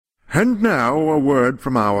And now a word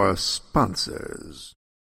from our sponsors.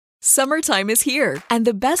 Summertime is here, and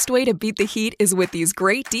the best way to beat the heat is with these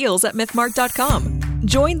great deals at MythMart.com.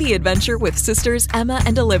 Join the adventure with sisters Emma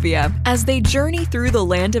and Olivia as they journey through the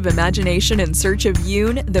land of imagination in search of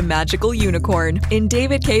Yoon, the magical unicorn, in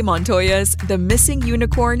David K. Montoya's The Missing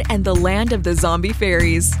Unicorn and the Land of the Zombie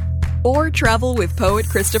Fairies. Or travel with poet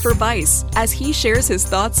Christopher Bice as he shares his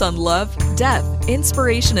thoughts on love, death,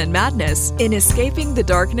 inspiration, and madness in Escaping the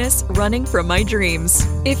Darkness, Running from My Dreams.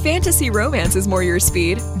 If fantasy romance is more your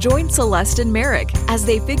speed, join Celeste and Merrick as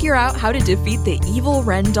they figure out how to defeat the evil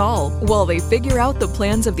Ren doll while they figure out the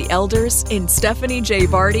plans of the elders in Stephanie J.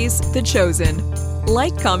 Vardy's The Chosen.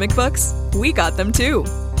 Like comic books? We got them too.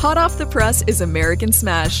 Hot off the press is American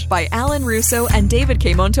Smash by Alan Russo and David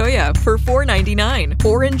K. Montoya for $4.99.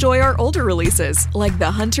 Or enjoy our older releases like The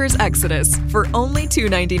Hunter's Exodus for only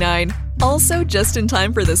 $2.99. Also, just in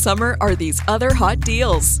time for the summer are these other hot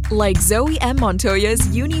deals, like Zoe M. Montoya's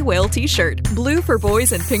Uni Whale t-shirt, blue for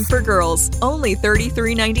boys and pink for girls, only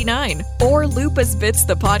 $33.99. Or Lupa's Bits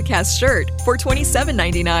the Podcast shirt for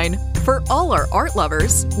 $27.99. For all our art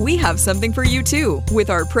lovers, we have something for you too, with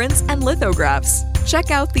our prints and lithographs. Check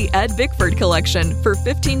out the Ed Bickford collection for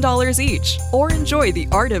 $15 each, or enjoy the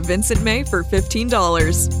art of Vincent May for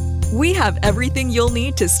 $15. We have everything you'll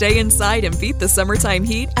need to stay inside and beat the summertime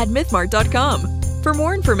heat at MythMart.com. For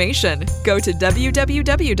more information, go to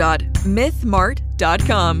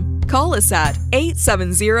www.mythmart.com. Call us at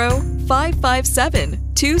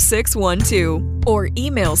 870-557-2612 or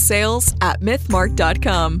email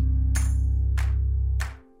sales@mythmart.com.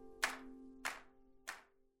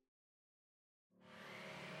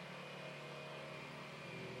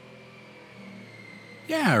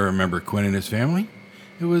 Yeah, I remember Quinn and his family.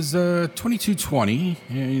 It was 2220.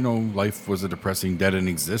 Life was a depressing dead in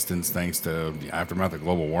existence thanks to the aftermath of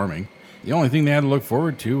global warming. The only thing they had to look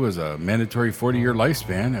forward to was a mandatory 40-year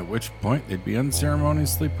lifespan, at which point they'd be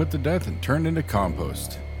unceremoniously put to death and turned into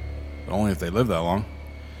compost. But only if they lived that long.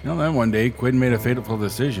 Then one day, Quinn made a fateful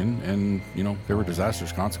decision, and, there were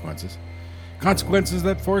disastrous consequences. Consequences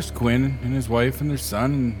that forced Quinn and his wife and their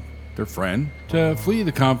son and their friend to flee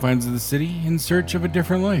the confines of the city in search of a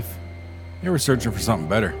different life. They were searching for something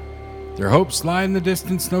better. Their hopes lie in the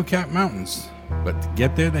distant snow-capped mountains, but to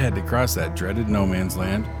get there they had to cross that dreaded no man's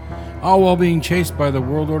land, all while being chased by the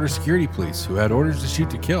World Order security police who had orders to shoot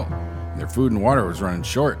to kill. Their food and water was running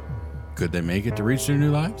short. Could they make it to reach their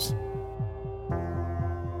new lives?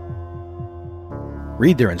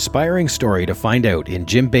 Read their inspiring story to find out in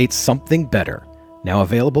Jim Bates' Something Better, now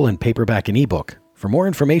available in paperback and ebook. For more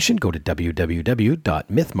information, go to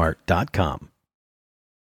www.mythmart.com.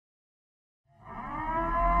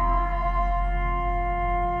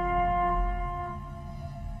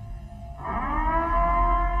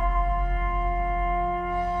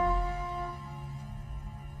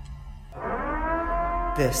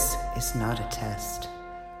 This is not a test.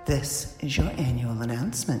 This is your annual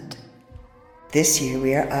announcement. This year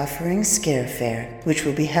we are offering Scare Fair, which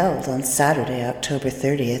will be held on Saturday, October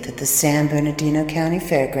 30th at the San Bernardino County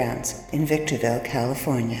Fairgrounds in Victorville,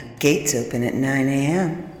 California. Gates open at 9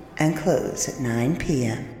 a.m. and close at 9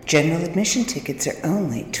 p.m. General admission tickets are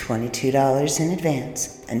only $22 in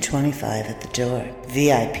advance and $25 at the door.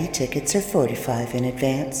 VIP tickets are $45 in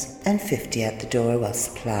advance and $50 at the door while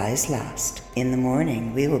supplies last. In the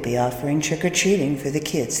morning, we will be offering trick-or-treating for the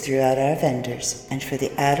kids throughout our vendors. And for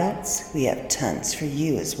the adults, we have tons for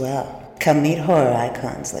you as well. Come meet horror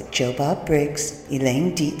icons like Joe Bob Briggs,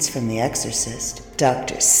 Elaine Dietz from The Exorcist,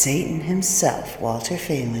 Dr. Satan himself, Walter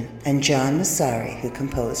Phelan, and John Massari, who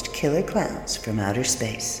composed Killer Clowns from Outer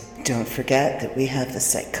Space. Don't forget that we have the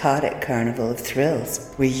psychotic Carnival of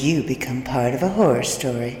Thrills, where you become part of a horror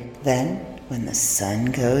story. Then, when the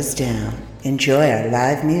sun goes down, enjoy our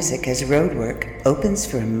live music as Roadwork opens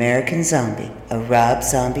for American Zombie, a Rob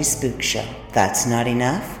Zombie spook show. That's not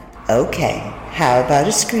enough? Okay, how about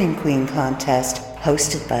a Scream Queen contest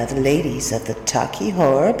hosted by the ladies of the Talkie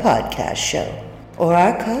Horror Podcast Show? Or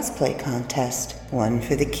our cosplay contest, one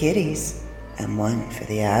for the kiddies and one for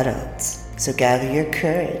the adults. So gather your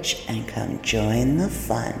courage and come join the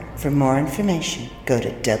fun. For more information, go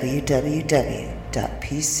to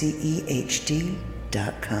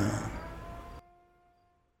www.pcehd.com.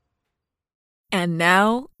 And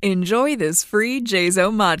now, enjoy this free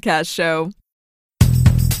JZO Modcast show.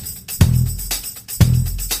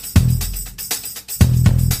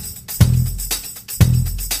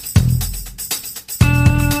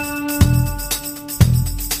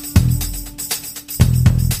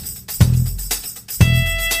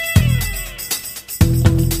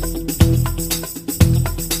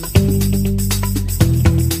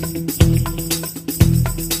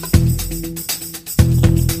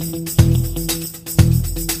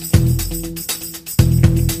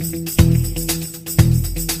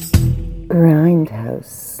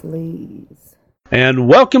 And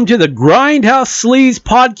welcome to the Grindhouse Sleaze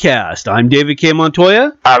podcast. I'm David K.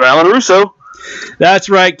 Montoya. I'm Alan Russo. That's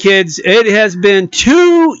right, kids. It has been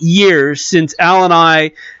 2 years since Al and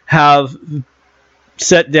I have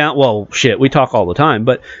sat down. Well, shit, we talk all the time,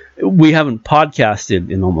 but we haven't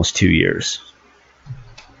podcasted in almost 2 years.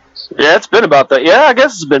 Yeah, it's been about that. Yeah, I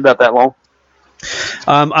guess it's been about that long.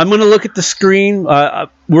 I'm going to look at the screen.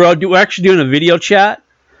 We're actually doing a video chat,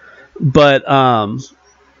 but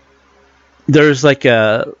there's like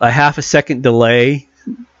a half a second delay.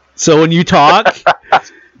 So when you talk,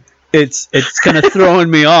 it's kind of throwing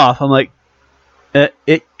me off. I'm like,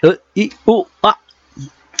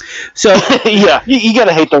 So yeah, you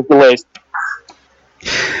gotta hate those delays.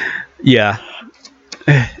 Yeah,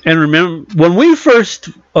 and remember when we first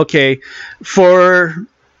for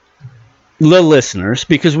the listeners,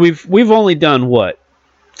 because we've only done what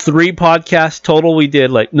 3 podcasts total. We did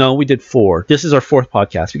 4. This is our 4th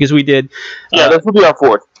podcast because we did. This will be our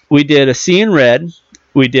 4th. We did A Sea in Red.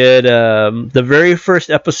 We did the very first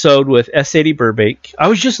episode with S80 Burbank. I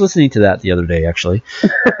was just listening to that the other day, actually,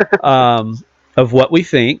 of What We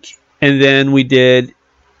Think. And then we did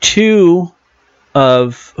 2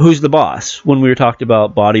 of Who's the Boss when we were talking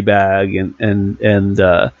about Body Bag and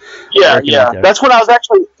yeah. That's when I was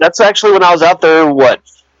actually when I was out there,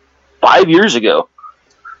 5 years ago.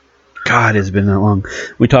 God, it's been that long.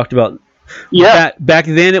 We talked about. Yeah. Back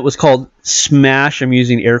then it was called Smash. I'm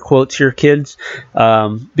using air quotes here, kids,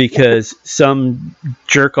 because some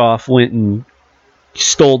jerk off went and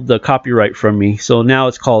stole the copyright from me. So now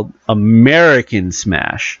it's called American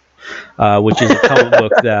Smash, which is a comic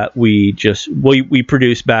book that we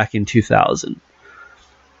produced back in 2000.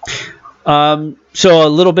 So a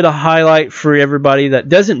little bit of highlight for everybody that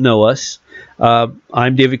doesn't know us.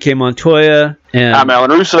 I'm David K. Montoya. And I'm Alan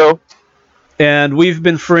Russo. And we've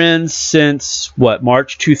been friends since,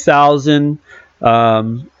 March 2000.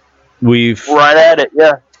 We've... Right at it,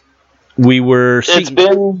 yeah. We were...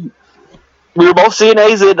 We were both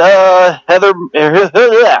CNAs at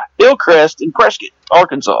Hillcrest in Prescott,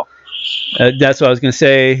 Arkansas. That's what I was going to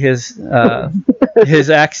say. His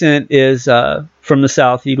accent is from the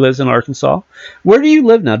South. He lives in Arkansas. Where do you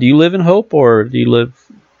live now? Do you live in Hope, or do you live...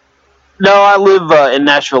 No, I live in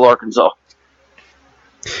Nashville, Arkansas.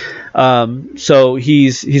 So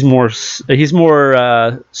he's more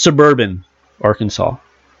suburban Arkansas.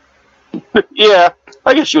 Yeah,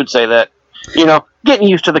 I guess you would say that. Getting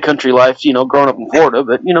used to the country life, growing up in Florida,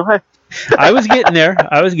 but hey. I was getting there.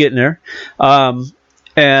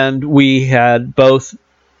 And we had both.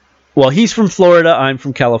 Well, he's from Florida. I'm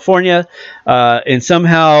from California. And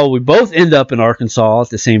somehow we both end up in Arkansas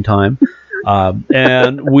at the same time.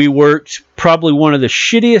 And we worked probably one of the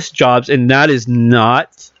shittiest jobs, and that is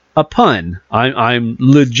not a pun. I'm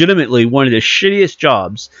legitimately one of the shittiest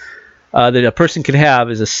jobs that a person could have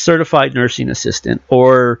as a certified nursing assistant,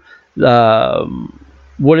 or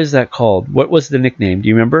what is that called? What was the nickname? Do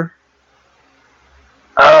you remember?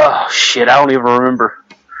 Oh shit, I don't even remember.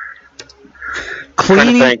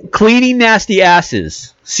 Cleaning nasty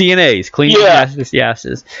asses. CNAs, cleaning nasty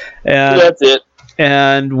asses. And that's it.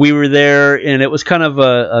 And we were there, and it was kind of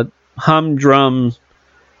a humdrum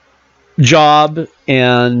job,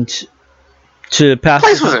 and to pass... The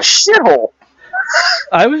place was a shithole.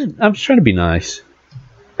 I was trying to be nice.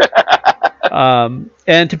 And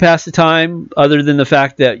to pass the time, other than the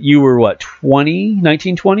fact that you were,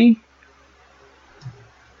 19, 20?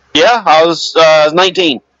 Yeah, I was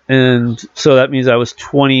 19. And so that means I was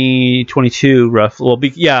 20, 22, roughly. Well,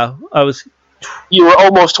 I was... You were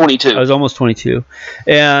almost 22. I was almost 22.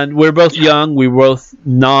 And we're both young. We were both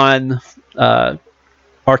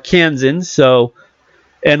non-Arkansans. So,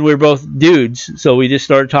 and we're both dudes. So we just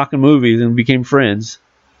started talking movies and became friends.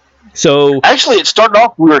 So actually, it started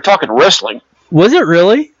off, we were talking wrestling. Was it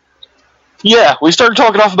really? Yeah, we started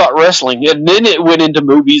talking off about wrestling. And then it went into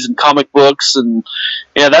movies and comic books. And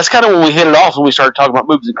that's kind of when we hit it off, when we started talking about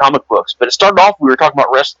movies and comic books. But it started off, we were talking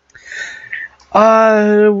about wrestling.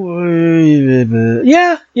 I was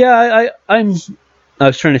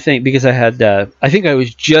trying to think, because I had I think I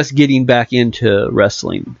was just getting back into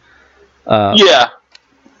wrestling. But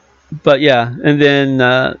yeah, and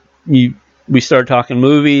then we started talking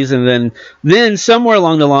movies, and then somewhere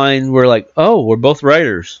along the line we're like, oh, we're both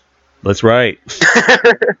writers. Let's write.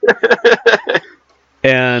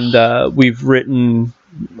 And we've written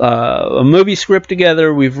a movie script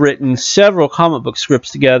together. We've written several comic book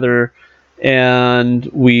scripts together. And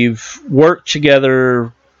we've worked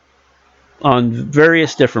together on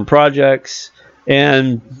various different projects.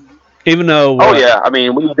 And even though we've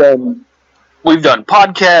done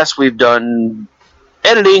podcasts, we've done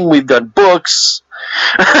editing, we've done books.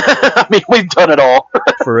 I mean, we've done it all.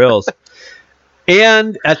 For reals.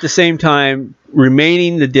 And at the same time,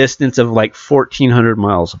 remaining the distance of like 1,400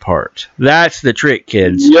 miles apart. That's the trick,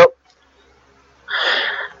 kids. Yep.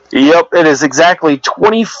 It is exactly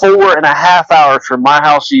 24 and a half hours from my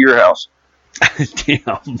house to your house.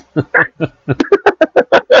 Damn.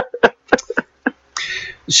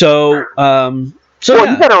 So well,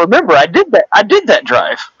 yeah. you got to remember, I did that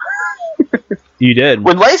drive. You did.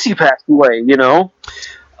 When Lacey passed away, we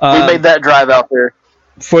made that drive out there.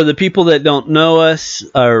 For the people that don't know us,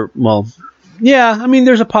 yeah, I mean,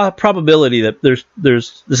 there's a probability that this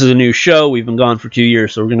is a new show. We've been gone for 2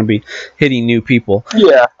 years, so we're going to be hitting new people.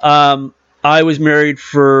 Yeah. I was married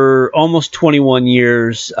for almost 21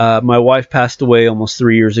 years. My wife passed away almost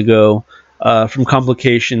 3 years ago from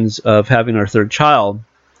complications of having our third child.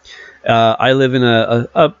 I live in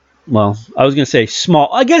I was going to say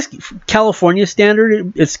small. I guess California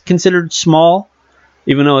standard, it's considered small,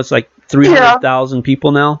 even though it's like 300,000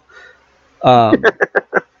 people now.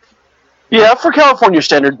 Yeah, for California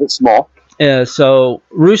standards, it's small. So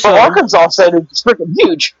Russo, for Arkansas standards, it's freaking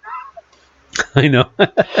huge. I know.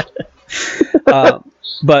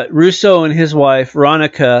 But Russo and his wife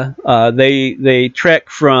Veronica, they trek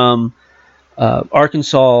from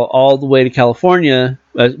Arkansas all the way to California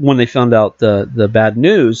when they found out the bad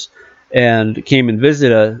news, and came and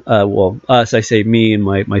visited us. I say me and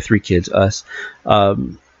my three kids, us.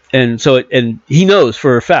 And so, and he knows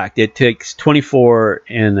for a fact it takes 24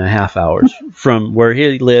 and a half hours from where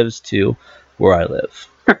he lives to where I live.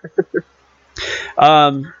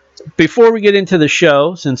 Before we get into the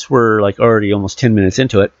show, since we're like already almost 10 minutes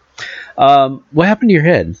into it, what happened to your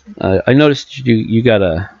head? I noticed you got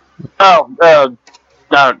a...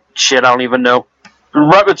 Shit, I don't even know.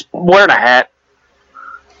 It's wearing a hat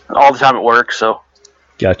all the time at work, so...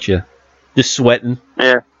 Gotcha. Just sweating?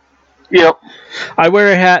 Yeah. Yep. I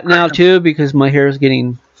wear a hat now too because my hair is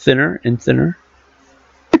getting thinner and thinner.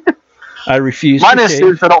 I refuse Mine to is shave.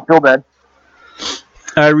 too, so I don't feel bad.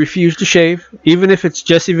 I refuse to shave, even if it's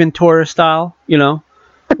Jesse Ventura style,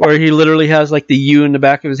 where he literally has like the U in the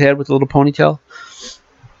back of his head with a little ponytail.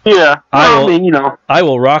 Yeah. I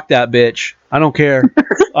will rock that bitch. I don't care.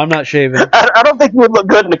 I'm not shaving. I don't think you would look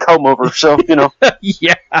good in a comb over, so,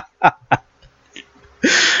 Yeah.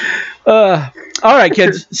 All right,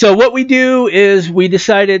 kids. So what we do is we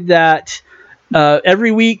decided that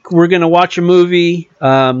every week we're going to watch a movie.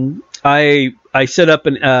 I set up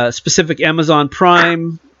a specific Amazon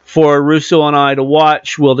Prime for Russo and I to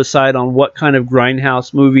watch. We'll decide on what kind of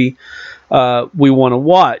grindhouse movie we want to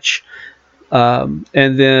watch, and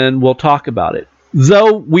then we'll talk about it.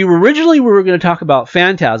 Though we were going to talk about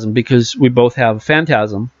Phantasm because we both have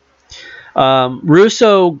Phantasm.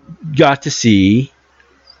 Russo got to see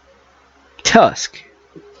Tusk,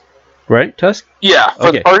 right? Tusk? Yeah,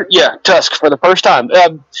 Tusk for the first time.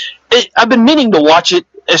 I've been meaning to watch it.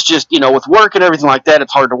 It's just, with work and everything like that,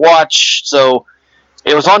 it's hard to watch. So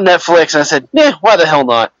it was on Netflix, and I said, why the hell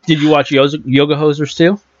not? Did you watch Yoga Hosers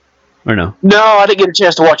too? Or no? No, I didn't get a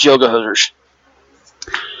chance to watch Yoga Hosers.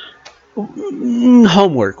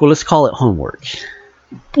 Homework. Well, let's call it homework.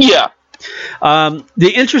 Yeah.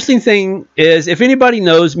 The interesting thing is, if anybody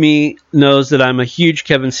knows me, knows that I'm a huge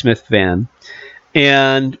Kevin Smith fan.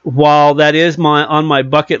 And while that is on my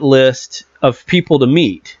bucket list of people to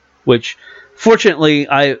meet, which fortunately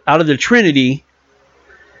out of the Trinity,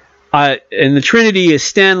 and the Trinity is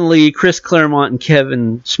Stan Lee, Chris Claremont, and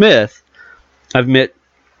Kevin Smith. I've met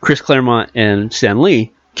Chris Claremont and Stan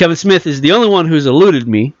Lee. Kevin Smith is the only one who's eluded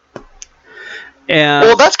me. And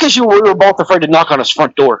well, that's because we were both afraid to knock on his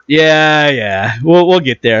front door. Yeah. We'll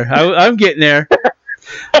get there. I'm getting there.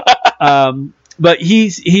 But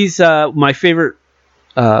he's my favorite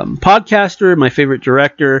podcaster, my favorite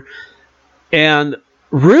director, and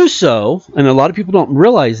Russo. And a lot of people don't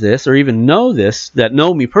realize this or even know this that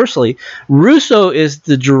know me personally. Russo is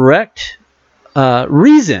the direct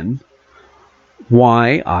reason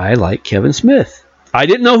why I like Kevin Smith. I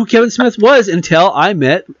didn't know who Kevin Smith was until I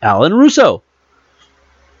met Alan Russo.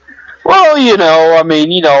 Well,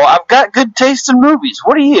 I've got good taste in movies.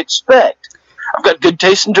 What do you expect? I've got good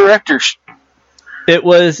taste in directors.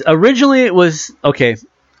 Originally, okay.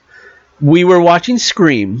 We were watching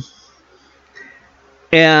Scream,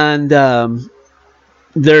 and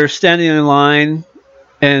they're standing in line,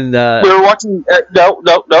 and we were watching. No,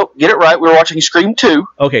 get it right. We were watching Scream 2.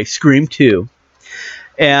 Okay, Scream 2,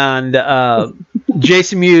 and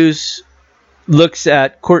Jason Mewes looks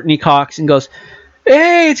at Courtney Cox and goes,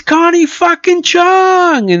 "Hey, it's Connie fucking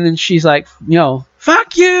Chung!" And then she's like,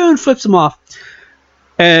 "Fuck you!" and flips him off.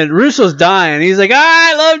 And Russo's dying. He's like,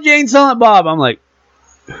 "I love Jane Silent Bob." I'm like,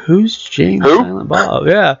 who's James Who? Silent Bob?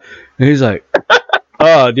 Yeah. And he's like,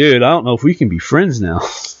 oh, dude, I don't know if we can be friends now.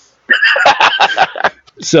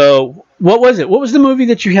 So, what was it? What was the movie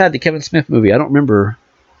that you had, the Kevin Smith movie? I don't remember.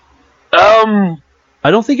 I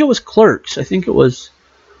don't think it was Clerks. I think it was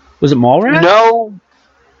it Mallrats? No,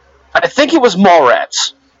 I think it was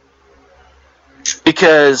Mallrats.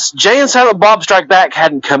 Because Jay and Silent Bob Strike Back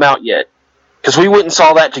hadn't come out yet. Because we went and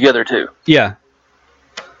saw that together, too. Yeah.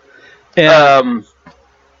 And,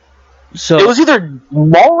 so it was either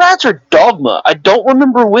Mallrats or Dogma. I don't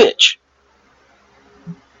remember which.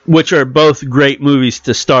 Which are both great movies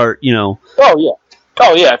to start, you know. Oh, yeah.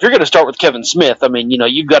 Oh, yeah. If you're going to start with Kevin Smith, I mean, you know,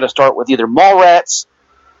 you've got to start with either Mallrats,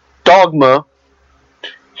 Dogma,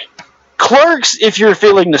 Clerks, if you're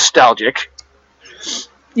feeling nostalgic.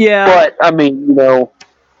 Yeah. But, I mean, you know,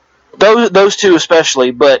 those two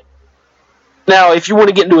especially. But now, if you want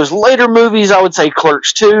to get into his later movies, I would say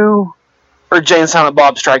Clerks 2 or Jay and Silent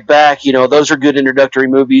Bob Strike Back. You know, those are good introductory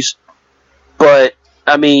movies. But,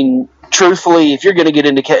 I mean, truthfully, if you're going to get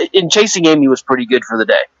into... Chasing Amy was pretty good for the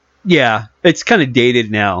day. Yeah. It's kind of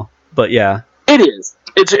dated now, but yeah. It is.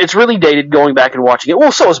 It's really dated going back and watching it.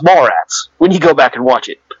 Well, so is Mallrats when you go back and watch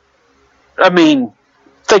it. I mean,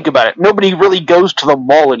 think about it. Nobody really goes to the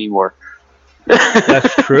mall anymore.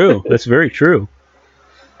 That's true. That's very true.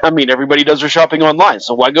 I mean, everybody does their shopping online,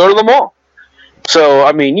 so why go to the mall? So,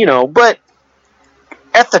 I mean, you know, but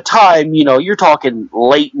at the time, you know, you're talking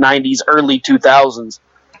late 90s, early 2000s,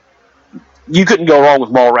 you couldn't go wrong with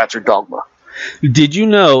Mallrats or Dogma. Did you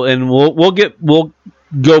know, and we'll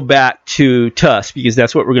go back to Tusk, because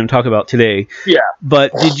that's what we're going to talk about today. Yeah.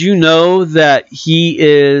 But did you know that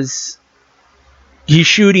he's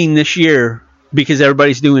shooting this year because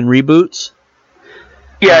everybody's doing reboots?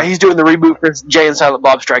 Yeah, he's doing the reboot for Jay and Silent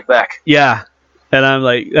Bob Strike Back. Yeah. And I'm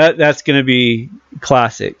like, that's going to be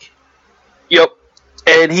classic. Yep.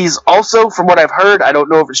 And he's also, from what I've heard, I don't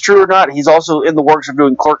know if it's true or not, he's also in the works of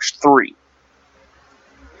doing Clerks 3.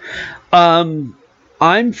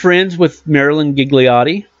 I'm friends with Marilyn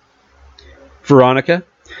Gigliotti, Veronica,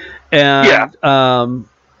 and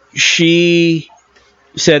she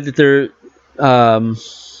said that the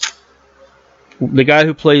guy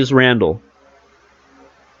who plays Randall,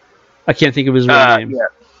 I can't think of his real name. Yeah,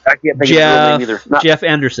 I can't think of his real name either. Jeff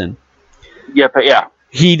Anderson. Yeah.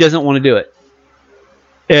 He doesn't want to do it,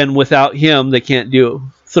 and without him, they can't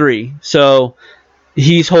do 3. So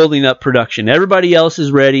he's holding up production. Everybody else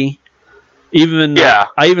is ready. I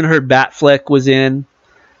even heard Batfleck was in,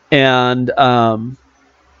 and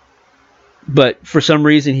but for some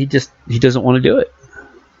reason he doesn't want to do it,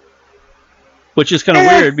 which is kind of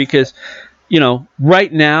weird because, you know,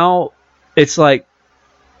 right now it's like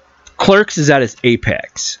Clerks is at its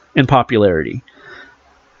apex in popularity.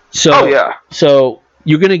 So so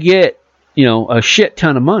you're gonna get, you know, a shit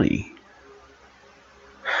ton of money.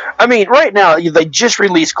 I mean, right now they just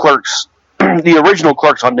released Clerks, the original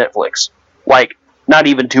Clerks on Netflix. Like, not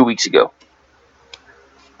even 2 weeks ago.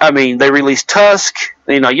 I mean, they released Tusk.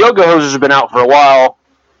 You know, Yoga Hosers have been out for a while.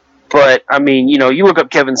 But, I mean, you know, you look up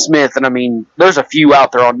Kevin Smith, and I mean, there's a few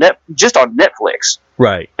out there just on Netflix.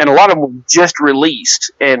 Right. And a lot of them were just released.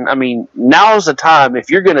 And, I mean, now's the time. If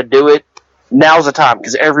you're going to do it, now's the time.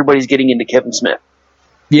 Because everybody's getting into Kevin Smith.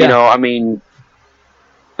 Yeah. You know, I mean,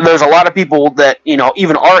 there's a lot of people that, you know,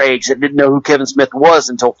 even our age that didn't know who Kevin Smith was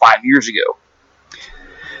until 5 years ago.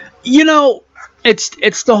 You know, it's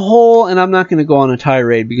the whole, and I'm not going to go on a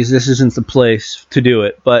tirade because this isn't the place to do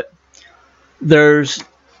it, but there's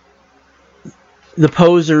the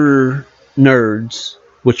poser nerds,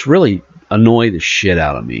 which really annoy the shit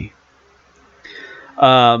out of me.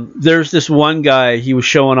 There's this one guy, he was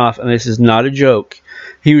showing off, and this is not a joke,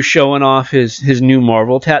 he was showing off his new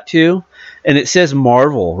Marvel tattoo, and it says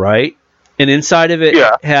Marvel, right? And inside of it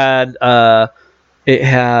it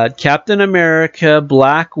had Captain America,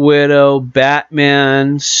 Black Widow,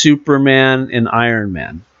 Batman, Superman, and Iron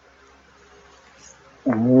Man.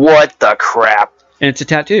 What the crap? And it's a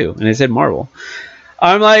tattoo, and it said Marvel.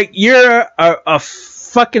 I'm like, you're a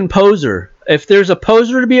fucking poser. If there's a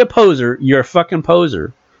poser to be a poser, you're a fucking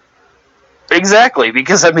poser. Exactly,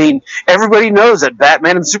 because, I mean, everybody knows that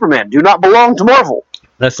Batman and Superman do not belong to Marvel.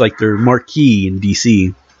 That's like their marquee in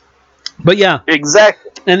DC. But yeah.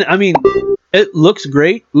 Exactly. And, I mean, it looks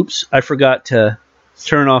great. Oops, I forgot to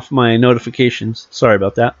turn off my notifications. Sorry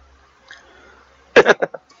about that.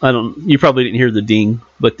 You probably didn't hear the ding,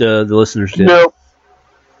 but the listeners did. Nope.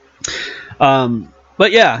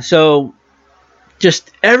 But yeah, so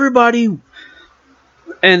just everybody,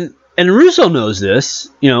 and Russo knows this,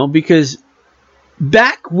 you know, because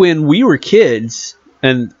back when we were kids,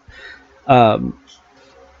 and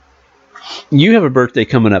You have a birthday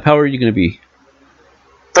coming up. How are you going to be?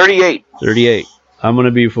 38. 38. I'm going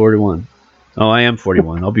to be 41. Oh, I am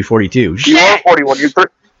 41. I'll be 42. You are 41.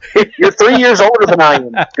 You're 3 years older than I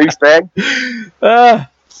am, douchebag.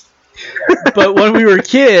 But when we were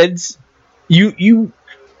kids,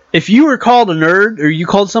 if you were called a nerd or you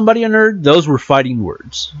called somebody a nerd, those were fighting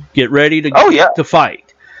words. Get ready to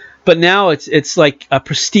fight. But now it's like a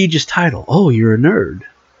prestigious title. Oh, you're a nerd.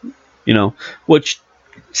 Which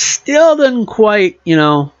still doesn't quite,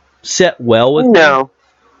 set well with me.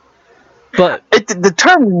 But the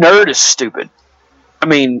term nerd is stupid. I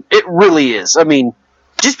mean, it really is. I mean,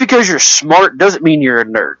 just because you're smart doesn't mean you're a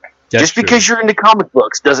nerd. Just because you're into comic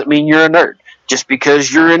books doesn't mean you're a nerd. Just because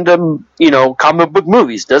you're into, comic book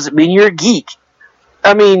movies doesn't mean you're a geek.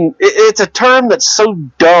 I mean, it's a term that's so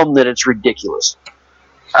dumb that it's ridiculous.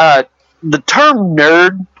 The term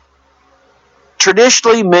nerd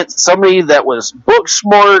traditionally meant somebody that was book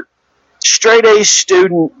smart, straight A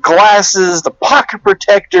student, glasses, the pocket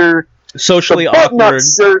protector, socially awkward.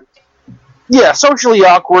 Shirt. Yeah, socially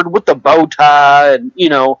awkward with the bow tie, and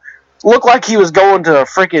looked like he was going to a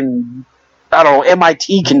freaking, I don't know,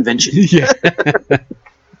 MIT convention. Yeah.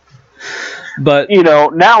 But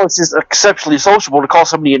now it's just exceptionally sociable to call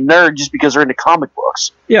somebody a nerd just because they're into comic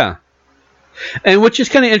books. Yeah. And which is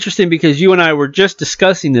kind of interesting because you and I were just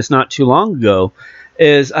discussing this not too long ago,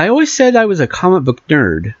 is I always said I was a comic book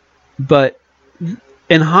nerd, but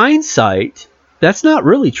in hindsight, that's not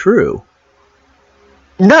really true.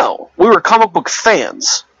 No, we were comic book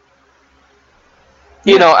fans.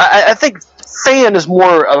 I think fan is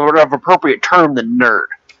more of an appropriate term than nerd.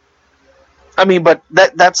 I mean, but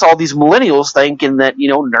that's all these millennials thinking that,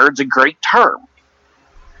 nerd's a great term.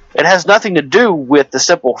 It has nothing to do with the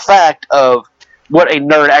simple fact of what a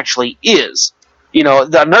nerd actually is. The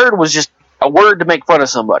nerd was just a word to make fun of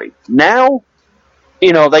somebody. Now,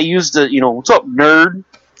 they use the, what's up, nerd?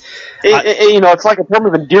 It's like a term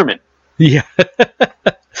of endearment. Yeah.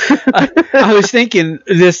 I was thinking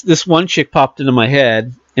this one chick popped into my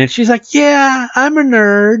head, and she's like, yeah, I'm a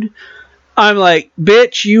nerd. I'm like,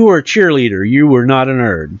 bitch, you were a cheerleader. You were not a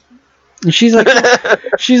nerd. And she's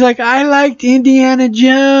like, I liked Indiana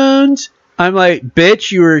Jones. I'm like,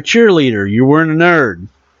 bitch, you were a cheerleader. You weren't a nerd.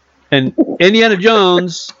 And Indiana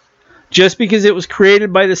Jones, just because it was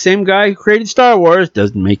created by the same guy who created Star Wars,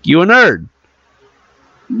 doesn't make you a nerd.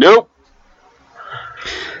 Nope.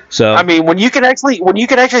 So I mean, when you can actually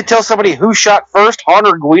tell somebody who shot first, Han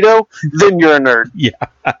or Guido, then you're a nerd. Yeah.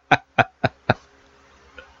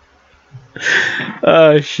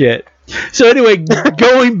 Oh shit. So anyway,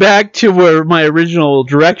 going back to where my original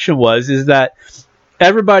direction was, is that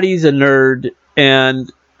everybody's a nerd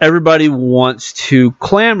and everybody wants to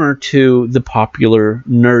clamor to the popular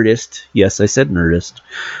nerdist. Yes, I said nerdist.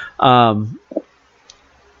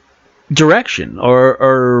 Direction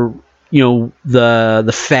or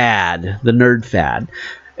the fad, the nerd fad.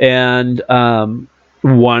 And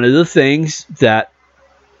one of the things that,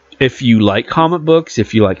 if you like comic books,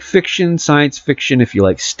 if you like fiction, science fiction, if you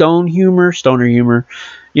like stoner humor,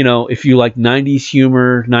 if you like 90s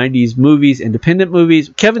humor, 90s movies, independent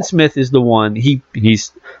movies, Kevin Smith is the one.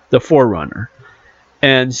 He's the forerunner.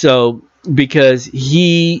 And so, because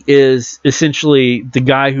he is essentially the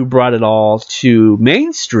guy who brought it all to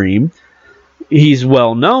mainstream, he's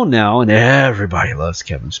well known now, and everybody loves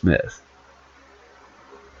Kevin Smith.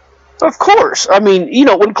 Of course. I mean,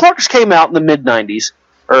 when Clerks came out in the mid-90s,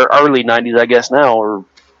 or early 90s, I guess now, or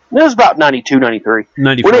it was about 92, 93.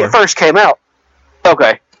 94. When it first came out.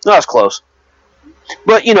 Okay, that was close.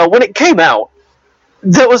 But, when it came out,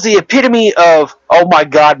 that was the epitome of, oh my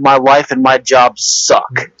God, my life and my job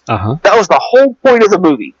suck. Uh-huh. That was the whole point of the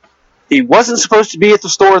movie. He wasn't supposed to be at the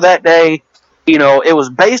store that day. It was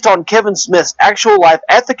based on Kevin Smith's actual life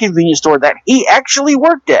at the convenience store that he actually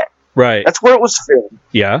worked at. Right. That's where it was filmed.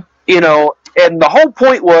 Yeah. And the whole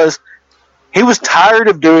point was, he was tired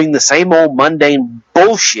of doing the same old mundane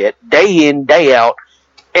bullshit day in, day out,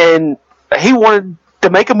 and he wanted to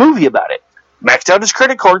make a movie about it. Maxed out his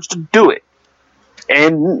credit cards to do it.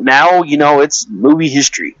 And now, it's movie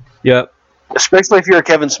history. Yep. Especially if you're a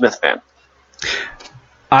Kevin Smith fan.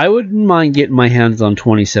 I wouldn't mind getting my hands on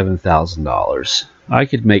 $27,000. I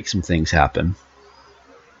could make some things happen.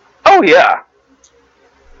 Oh, yeah.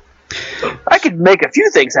 I could make a few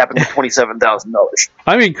things happen with $27,000.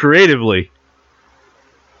 I mean, creatively.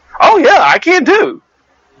 Oh, yeah, I can too.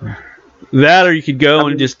 That, or you could go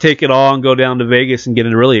and just take it all and go down to Vegas and get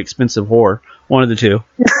a really expensive whore. One of the two.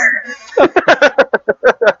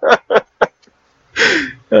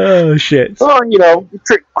 Oh, shit. Well,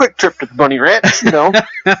 quick trip to the Bunny Ranch,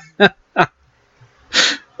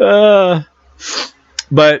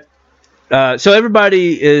 But So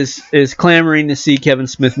everybody is clamoring to see Kevin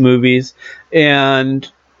Smith movies, and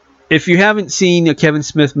if you haven't seen a Kevin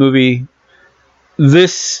Smith movie,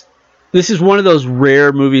 this is one of those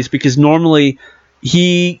rare movies because normally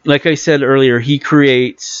he, like I said earlier, he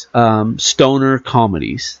creates stoner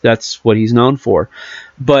comedies. That's what he's known for.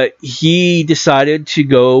 But he decided to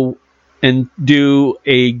go and do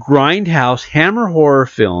a grindhouse hammer horror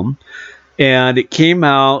film, and it came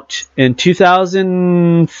out in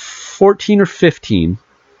 2014 or 15.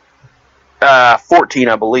 14,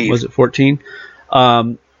 I believe. Was it 14?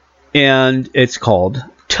 And it's called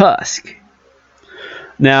Tusk.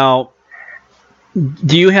 Now,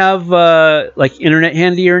 do you have like internet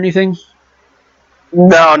handy or anything?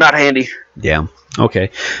 No, not handy. Damn.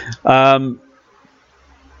 Okay.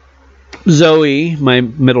 Zoe, my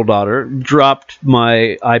middle daughter, dropped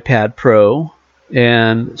my iPad Pro,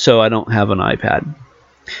 and so I don't have an iPad.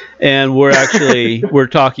 And we're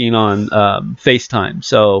talking on FaceTime,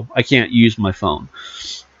 so I can't use my phone.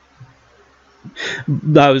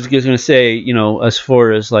 I was just going to say, as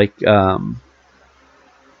far as like,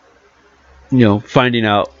 finding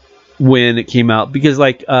out when it came out, because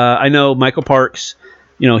like I know Michael Parks,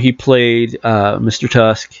 he played Mr.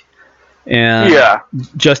 Tusk, and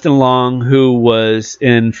Justin Long, who was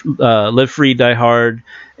in Live Free Die Hard,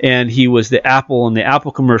 and he was the Apple in the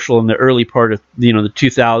Apple commercial in the early part of the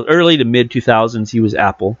 2000 early to mid 2000s. He was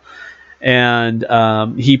Apple, and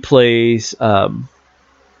he plays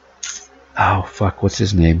what's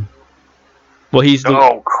his name? Well, he's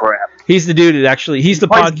the he's the dude that actually he's the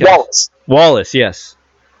podcast Wallace, yes.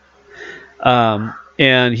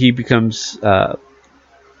 And he becomes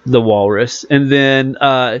the Walrus, and then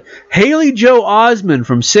Haley Joel Osment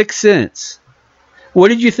from Sixth Sense. What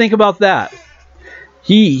did you think about that?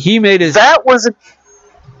 He made his that was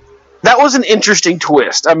an interesting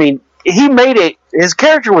twist. I mean, he made it. His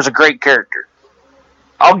character was a great character.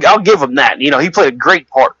 I'll give him that. He played a great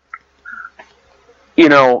part.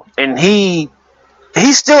 And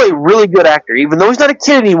he's still a really good actor, even though he's not a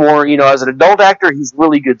kid anymore. As an adult actor, he's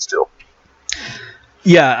really good still.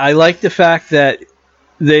 Yeah, I like the fact that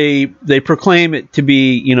they proclaim it to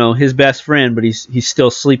be his best friend, but he's still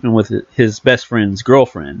sleeping with his best friend's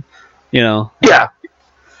girlfriend. Yeah,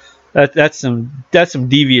 that's some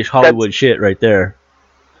devious Hollywood shit right there.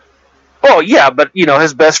 Oh yeah, but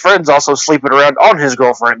his best friend's also sleeping around on his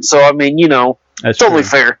girlfriend. So I mean, that's totally true.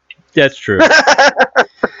 fair. That's true.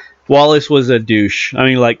 Wallace was a douche. I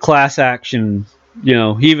mean, like class action.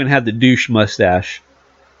 He even had the douche mustache.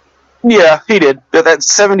 Yeah, he did. That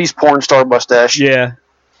 70s porn star mustache. Yeah.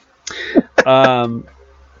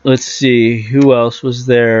 Let's see. Who else was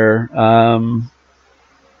there?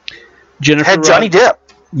 Jennifer had Johnny Depp.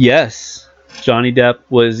 Yes. Johnny Depp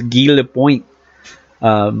was Guy Lapointe.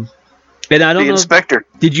 And I don't know. The inspector.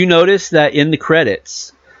 Did you notice that in the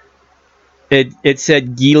credits, it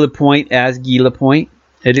said Guy Lapointe as Guy Lapointe?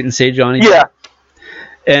 It didn't say Johnny Depp. Yeah.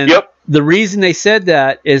 And the reason they said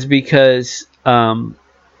that is because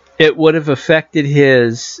it would have affected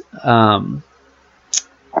his what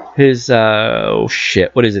is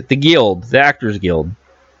it? The guild, the Actors Guild.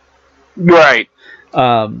 Right.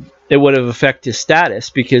 It would have affected his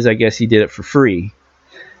status because I guess he did it for free.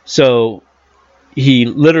 So he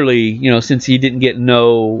literally, since he didn't get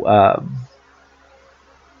no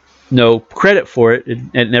credit for it,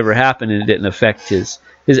 it never happened, and it didn't affect his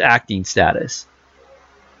acting status.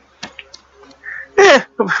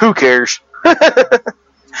 Who cares?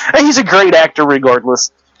 He's a great actor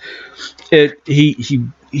regardless.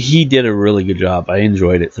 He did a really good job. I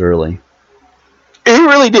enjoyed it thoroughly. He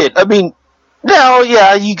really did. I mean, no,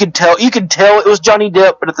 yeah, you could tell it was Johnny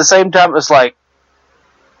Depp, but at the same time, it was like,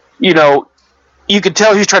 you could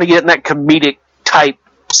tell he was trying to get in that comedic type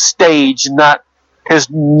stage, not his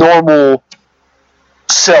normal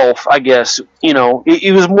self, I guess.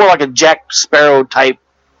 He was more like a Jack Sparrow type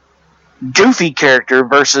goofy character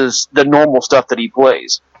versus the normal stuff that he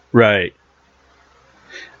plays. Right.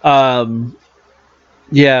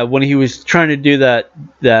 Yeah, when he was trying to do that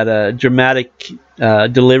dramatic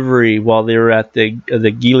delivery while they were at the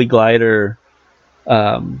Geely Glider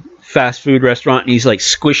fast food restaurant, and he's like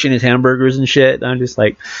squishing his hamburgers and shit. And I'm just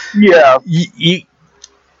like, yeah, you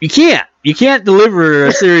can't deliver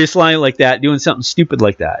a serious line like that doing something stupid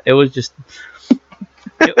like that. It was just,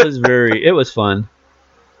 it was fun.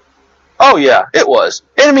 Oh yeah, it was.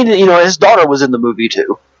 And I mean, his daughter was in the movie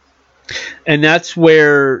too. And that's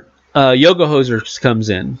where Yoga Hosers comes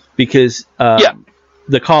in, because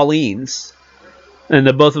the Colleens, and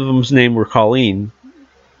both of them's name were Colleen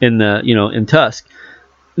in in Tusk.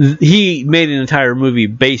 He made an entire movie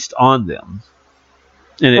based on them.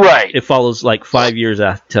 and Right. it follows like 5 years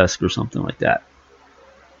after Tusk or something like that.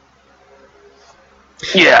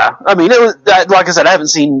 Yeah, I mean, it was like I said, I haven't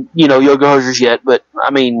seen Yoga Hosers yet, but I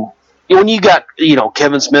mean, when you got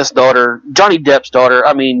Kevin Smith's daughter, Johnny Depp's daughter,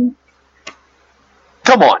 I mean,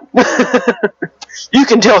 come on, you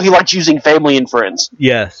can tell he likes using family and friends.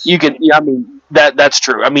 Yes, You can, I mean, that's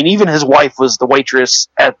true. I mean, even his wife was the waitress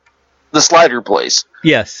at the Slider place.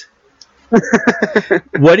 yes.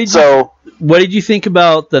 What did you think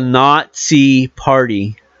about the Nazi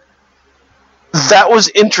party? That was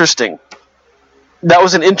interesting. That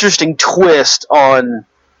was an interesting twist on,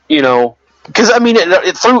 because I mean,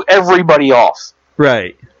 it threw everybody off,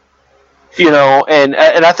 Right. and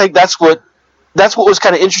I think that's what was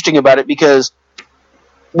kind of interesting about it, because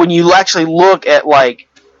when you actually look at like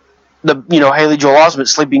the Haley Joel Osment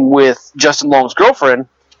sleeping with Justin Long's girlfriend,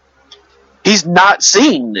 he's not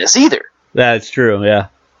seeing this either. That's true. Yeah.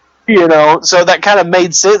 So that kind of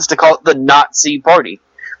made sense to call it the Nazi party,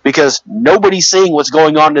 because nobody's seeing what's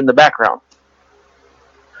going on in the background.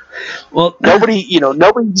 Well,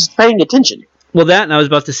 Nobody's paying attention. Well, that, and I was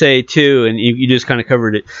about to say too, and you just kind of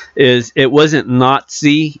covered it. Is it wasn't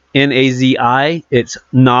Nazi, Nazi? It's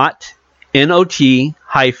not NOT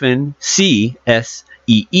hyphen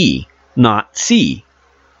CSEE, Nazi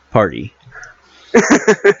party.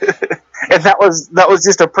 And that was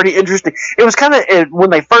just a pretty interesting. It was kind of, when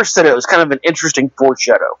they first said it was kind of an interesting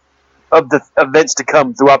foreshadow of the events to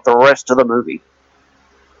come throughout the rest of the movie.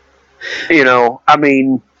 I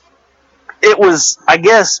mean, it was, I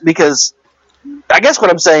guess what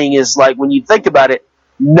I'm saying is, like, when you think about it,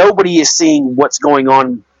 nobody is seeing what's going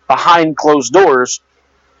on behind closed doors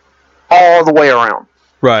all the way around.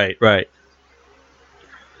 Right.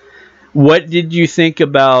 What did you think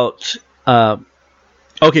about?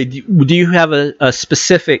 Okay, do you have a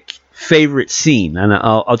specific favorite scene? And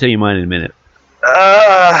I'll tell you mine in a minute.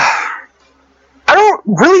 I don't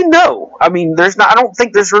really know. I mean, I don't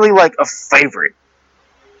think there's really like a favorite.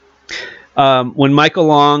 When Michael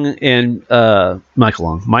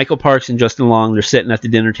Parks and Justin Long, they're sitting at the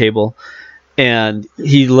dinner table, and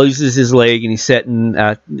he loses his leg, and he's sitting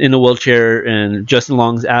in a wheelchair, and Justin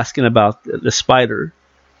Long's asking about the spider,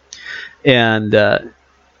 and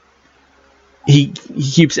he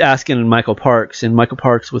keeps asking Michael Parks, and Michael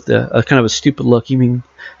Parks with a kind of a stupid look.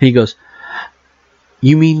 He goes,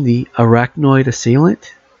 "You mean the arachnoid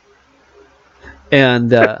assailant?"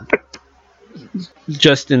 And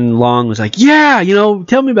Justin Long was like, "Yeah,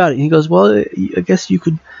 tell me about it." And he goes, "Well, I guess you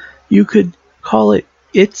could call it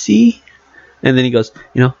Itsy." And then he goes,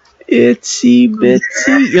 "Itsy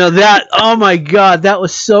bitsy." That, oh my God, that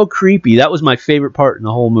was so creepy. That was my favorite part in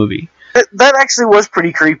the whole movie. That actually was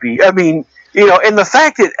pretty creepy. I mean, and the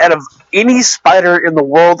fact that out of any spider in the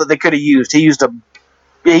world that they could have used, he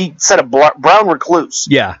said a brown recluse.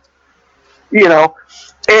 Yeah.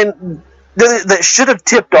 And that should have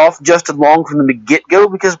tipped off Justin Long from the get-go,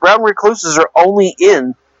 because brown recluses are only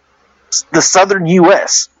in the southern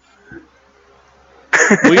U.S.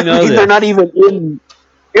 We know They're not even in...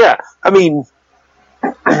 Yeah, I mean,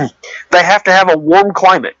 they have to have a warm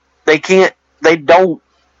climate. You can't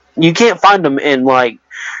find them in, like,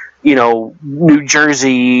 New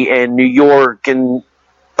Jersey and New York and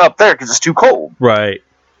up there, because it's too cold. Right.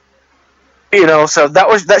 So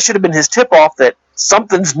that should have been his tip-off that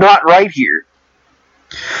something's not right here.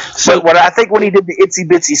 So I think when he did the Itsy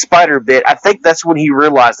Bitsy Spider bit, I think that's when he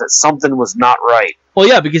realized that something was not right. Well,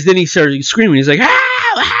 yeah, because then he started screaming. He's like,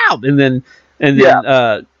 "Help! Help!" And then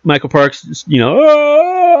Michael Parks,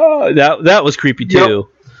 that was creepy too. Yep.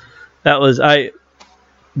 That was I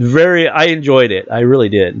enjoyed it. I really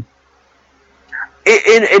did.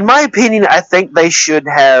 In my opinion, I think they should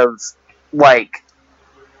have, like,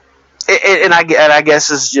 and I guess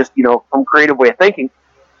this is just from creative way of thinking,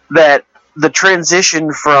 that the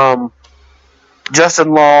transition from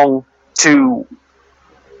Justin Long to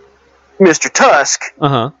Mr. Tusk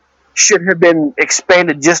should have been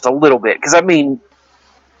expanded just a little bit, because I mean,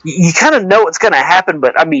 you kind of know what's going to happen,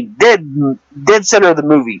 but I mean, dead center of the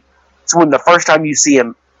movie, it's when the first time you see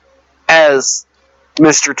him as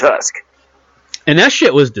Mr. Tusk. And that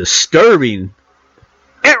shit was disturbing.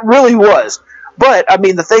 It really was. But, I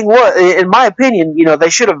mean, the thing was, in my opinion, they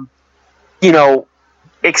should have,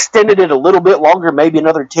 extended it a little bit longer, maybe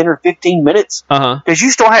another 10 or 15 minutes. Because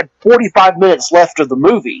you still had 45 minutes left of the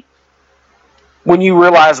movie when you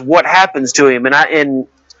realize what happens to him. And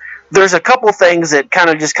there's a couple things that kind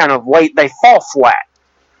of they fall flat.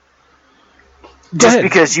 Just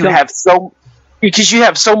because you have so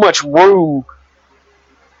much room,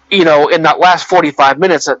 in that last 45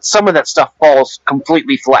 minutes, that some of that stuff falls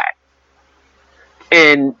completely flat.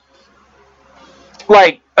 And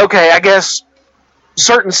like, okay, I guess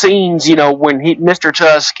certain scenes, when Mr.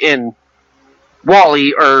 Tusk and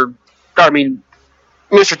Wally Mr.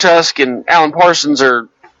 Tusk and Alan Parsons are,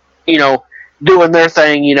 doing their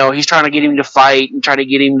thing, he's trying to get him to fight and trying to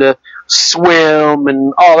get him to swim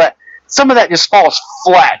and all that. Some of that just falls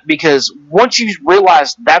flat because once you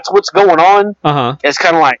realize that's what's going on, it's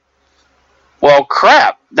kind of like, well,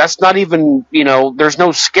 crap. That's not even, there's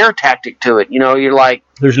no scare tactic to it. You're like,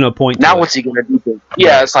 there's no point. Now what's he going to do to him?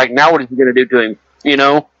 Yeah, it's like, now what is he going to do to him?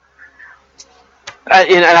 And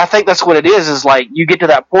I think that's what it is like, you get to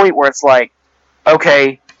that point where it's like,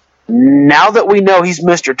 okay, now that we know he's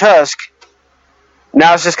Mr. Tusk,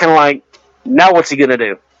 now it's just kind of like, now what's he going to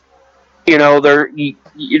do?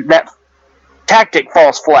 That tactic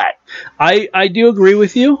falls flat. I do agree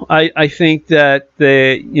with you. I think that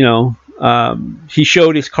he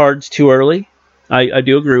showed his cards too early. I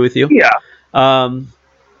do agree with you. Yeah.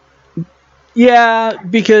 Yeah,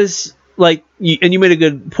 because you made a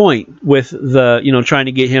good point with the trying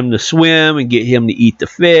to get him to swim and get him to eat the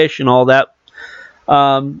fish and all that.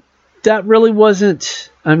 That really wasn't.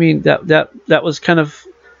 I mean, that was kind of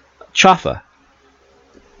chaffa.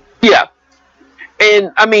 Yeah.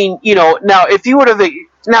 And I mean, now if you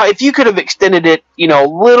could have extended it, a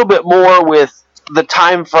little bit more with the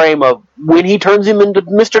time frame of when he turns him into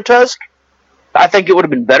Mr. Tusk, I think it would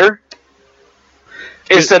have been better.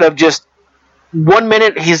 Instead of just 1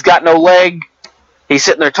 minute he's got no leg, he's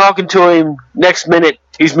sitting there talking to him. Next minute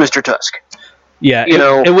he's Mr. Tusk. Yeah,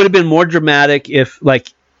 it would have been more dramatic if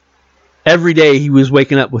every day he was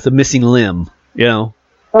waking up with a missing limb.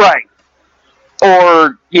 Right.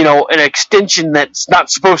 Or, an extension that's not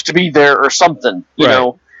supposed to be there or something, you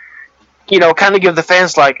know, kind of give the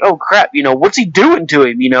fans oh crap, what's he doing to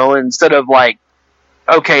him, instead of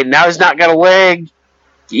okay, now he's not got a leg,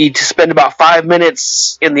 you spend about 5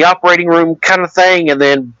 minutes in the operating room kind of thing, and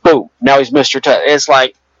then boom, now he's Mr. Tusk. It's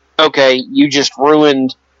like, okay, you just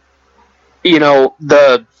ruined,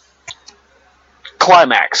 the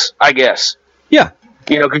climax, I guess. Yeah.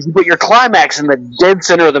 Because you put your climax in the dead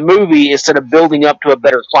center of the movie instead of building up to a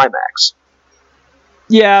better climax.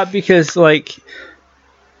 Yeah, because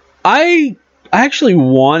I actually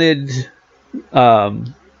wanted, what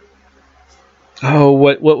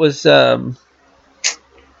was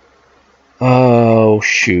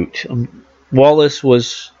Wallace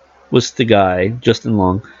was the guy, Justin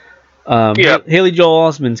Long. Haley Joel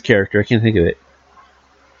Osment's character, I can't think of it.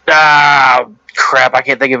 Ah, crap, I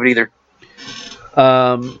can't think of it either.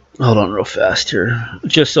 Hold on real fast here. It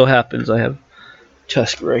just so happens I have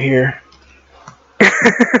Tusk right here.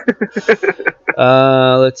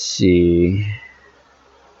 Let's see.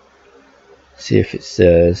 See if it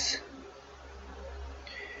says.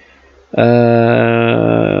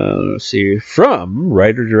 Let's see. From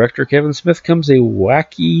writer-director Kevin Smith comes a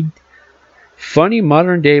wacky, funny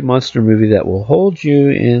modern-day monster movie that will hold you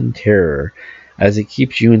in terror as it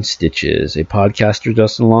keeps you in stitches. A podcaster,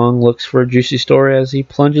 Justin Long, looks for a juicy story as he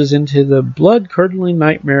plunges into the blood-curdling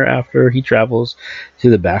nightmare after he travels to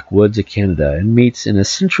the backwoods of Canada and meets an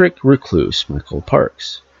eccentric recluse, Michael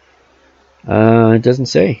Parks. It doesn't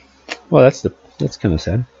say. Well, that's kind of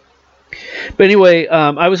sad. But anyway,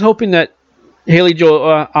 I was hoping that Haley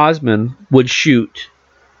Joel Osment would shoot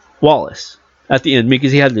Wallace at the end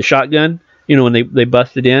because he had the shotgun. When they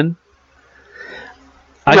busted in.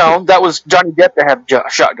 That was Johnny Depp to have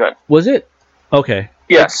shotgun. Was it? Okay.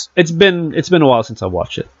 Yes. It's been a while since I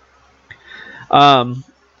watched it.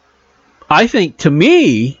 I think to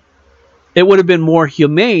me, it would have been more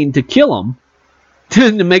humane to kill him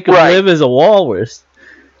than to make him live as a walrus.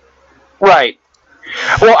 Right.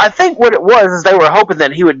 Well, I think what it was is they were hoping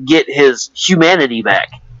that he would get his humanity back.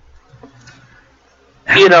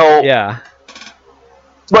 Yeah.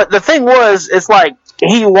 But the thing was, it's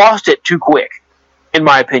he lost it too quick, in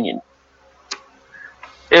my opinion.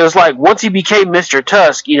 It was once he became Mr.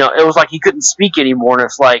 Tusk, it was he couldn't speak anymore, and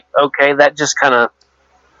it's okay, that just kind of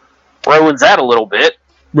ruins that a little bit.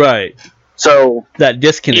 Right. So that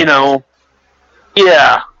disconnect.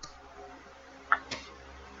 Yeah.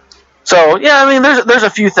 So yeah, I mean, there's a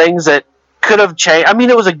few things that could have changed. I mean,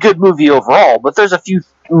 it was a good movie overall, but there's a few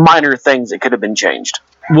minor things that could have been changed.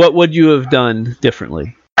 What would you have done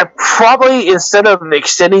differently? I probably, instead of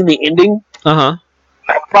extending the ending, I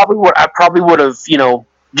probably would have,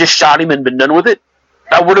 just shot him and been done with it.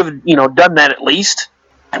 I would have, done that at least,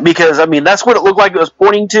 because I mean that's what it looked like it was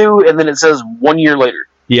pointing to, and then it says 1 year later.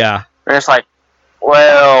 Yeah, and it's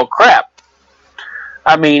well, crap.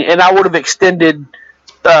 I mean, and I would have extended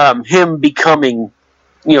him becoming,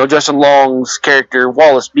 Justin Long's character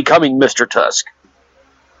Wallace becoming Mr. Tusk.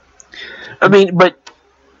 I mean, but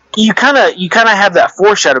you kind of have that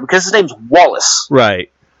foreshadow because his name's Wallace.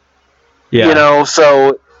 Right. Yeah. You know,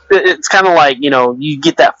 so it's kind of like, you know, you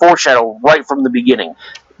get that foreshadow right from the beginning.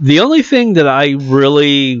 The only thing that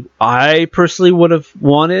I personally would have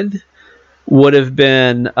wanted would have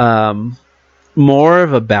been more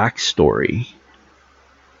of a backstory.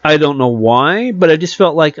 I don't know why, but I just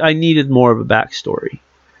felt like I needed more of a backstory.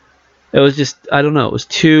 It was just, I don't know, it was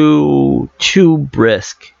too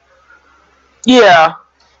brisk. Yeah.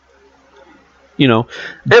 You know,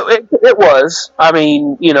 it was. I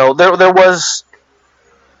mean, you know, there was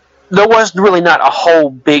really not a whole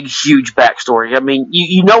big, huge backstory. I mean,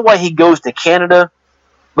 you know why he goes to Canada,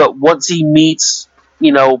 but once he meets,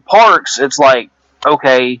 you know, Parks, it's like,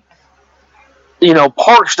 okay, you know,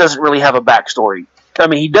 Parks doesn't really have a backstory. I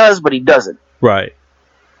mean, he does, but he doesn't. Right.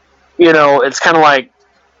 You know, it's kind of like,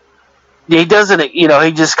 he doesn't, you know,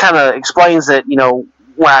 he just kind of explains that, you know,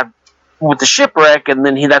 with the shipwreck, and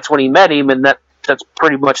then that's when he met him, and that's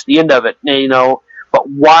pretty much the end of it, you know. But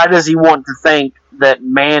why does he want to think that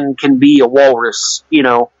man can be a walrus, you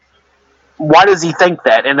know? Why does he think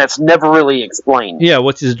that? And that's never really explained. Yeah,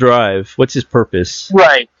 what's his drive? What's his purpose?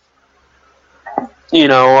 Right. You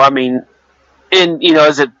know, I mean, and, you know,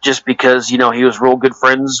 is it just because, you know, he was real good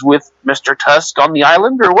friends with Mr. Tusk on the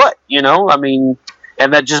island, or what? You know, I mean,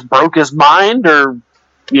 and that just broke his mind, or,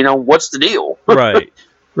 you know, what's the deal? Right,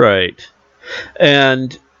 right.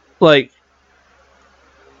 And, like,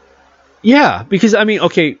 yeah, because, I mean,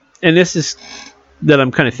 okay, and this is that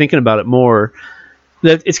I'm kind of thinking about it more,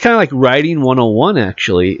 that it's kind of like writing 101,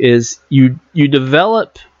 actually, is you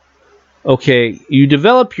develop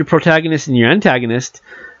your protagonist and your antagonist,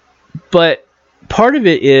 but part of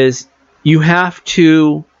it is you have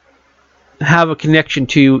to have a connection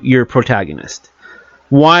to your protagonist.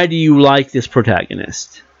 Why do you like this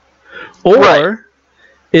protagonist? Or right.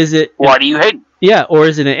 Is it... Why do you hate him? Yeah, or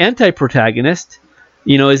is it an anti-protagonist?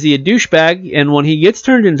 You know, is he a douchebag? And when he gets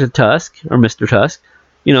turned into Tusk, or Mr. Tusk,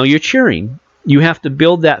 you know, you're cheering. You have to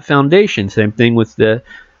build that foundation. Same thing with the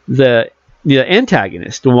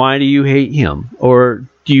antagonist. Why do you hate him? Or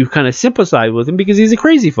do you kind of sympathize with him because he's a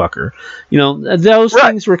crazy fucker? You know, those right.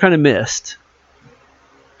 things were kind of missed.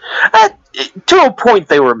 To a point,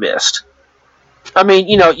 they were missed. I mean,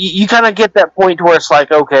 you know, you kind of get that point where it's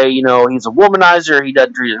like, okay, you know, he's a womanizer, he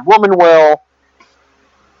doesn't treat his woman well,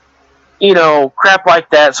 you know, crap like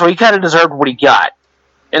that, so he kind of deserved what he got.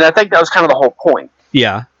 And I think that was kind of the whole point.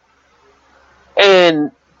 Yeah.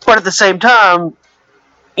 But at the same time,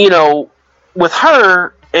 you know, with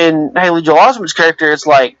her and Haley Joel Osment's character, it's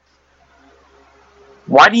like,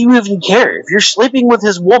 why do you even care? If you're sleeping with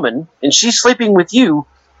his woman and she's sleeping with you,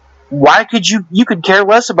 why could you could care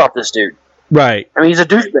less about this dude? Right. I mean, he's a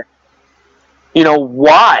douchebag. You know,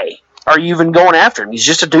 why are you even going after him? He's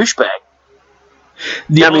just a douchebag.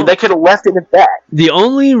 I mean, they could have left it at that. The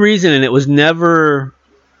only reason, and it was never,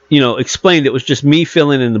 you know, explained, it was just me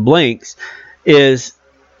filling in the blanks, is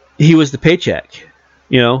he was the paycheck.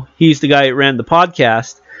 You know, he's the guy that ran the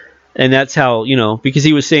podcast, and that's how, you know, because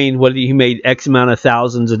he was saying he made X amount of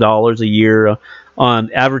thousands of dollars a year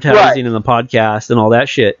on advertising and the podcast and all that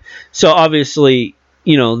shit. So obviously,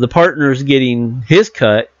 you know, the partner's getting his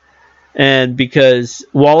cut, and because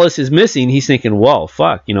Wallace is missing, he's thinking, well,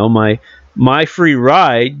 fuck, you know, my free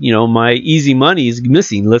ride, you know, my easy money is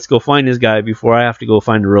missing. Let's go find this guy before I have to go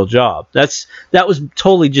find a real job. That was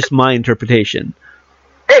totally just my interpretation.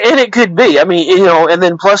 And it could be. I mean, you know, and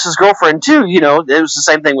then plus his girlfriend too, you know, it was the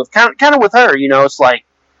same thing with kind of with her, you know, it's like,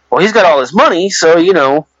 well, he's got all his money, so, you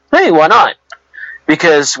know, hey, why not?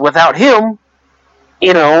 Because without him,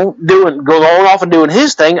 you know, going off and doing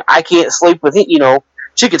his thing, I can't sleep with him, you know.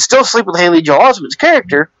 She could still sleep with Haley Joel Osment's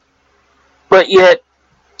character, but yet,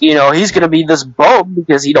 you know, he's going to be this bum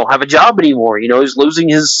because he don't have a job anymore. You know, he's losing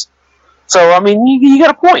his... So, I mean, you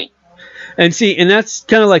got a point. And see, and that's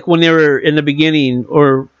kind of like when they were in the beginning,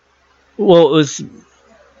 or, well, it was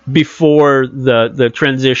before the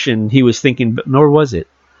transition, he was thinking, nor was it?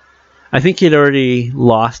 I think he'd already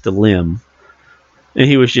lost a limb, and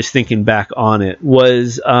he was just thinking back on it,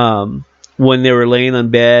 was when they were laying on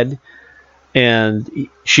bed, and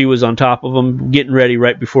she was on top of him, getting ready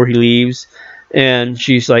right before he leaves, and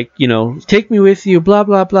she's like, you know, take me with you, blah,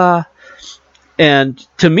 blah, blah. And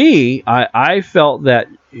to me, I felt that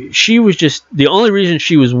she was just, the only reason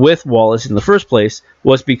she was with Wallace in the first place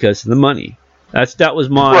was because of the money. That was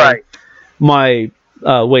my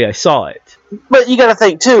way I saw it. But you got to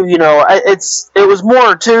think too, you know, it was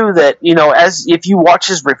more too that, you know, as if you watch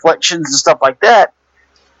his reflections and stuff like that,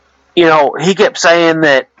 you know, he kept saying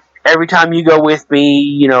that every time you go with me,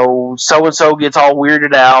 you know, so and so gets all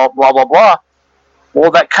weirded out, blah blah blah.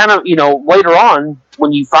 Well, that kind of, later on,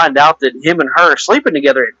 when you find out that him and her are sleeping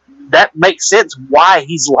together, that makes sense why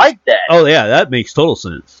he's like that. Oh, yeah, that makes total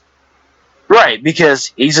sense. Right,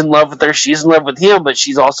 because he's in love with her, she's in love with him, but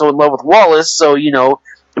she's also in love with Wallace, so, it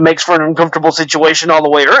makes for an uncomfortable situation all the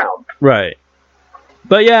way around. Right.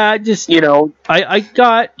 But yeah, I just, I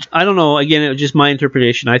don't know, again, it was just my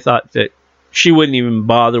interpretation. I thought that she wouldn't even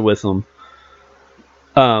bother with him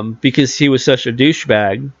because he was such a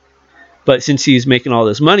douchebag. But since he's making all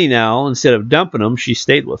this money now, instead of dumping him, she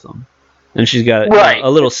stayed with him. And she's got a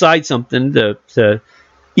little side something to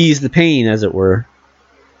ease the pain, as it were.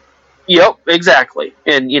 Yep, exactly.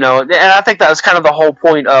 And, and I think that was kind of the whole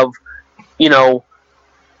point of,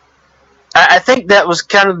 I think that was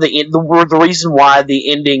kind of the reason why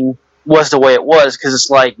the ending was the way it was, because it's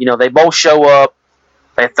like, they both show up,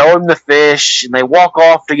 they throw him the fish, and they walk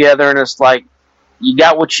off together, and it's like, you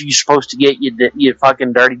got what you're supposed to get, you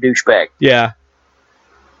fucking dirty douchebag. Yeah.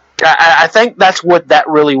 I think that's what that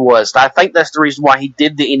really was. I think that's the reason why he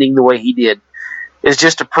did the ending the way he did, is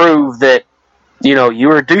just to prove that, you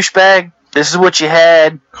were a douchebag, this is what you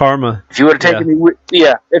had. Karma. If you would have taken me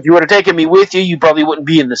if you would have taken me with you, you probably wouldn't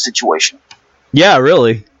be in this situation. Yeah,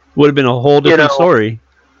 really. Would have been a whole different story.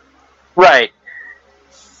 Right.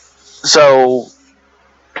 So,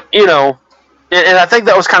 and I think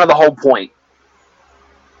that was kind of the whole point.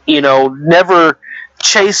 Never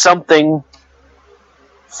chase something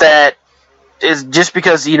that is just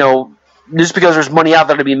because there's money out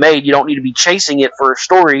there to be made, you don't need to be chasing it for a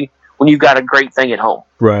story when you've got a great thing at home.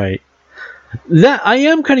 Right. That I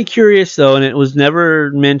am kind of curious though, and it was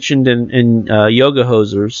never mentioned in Yoga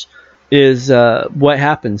Hosers, is what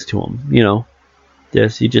happens to him.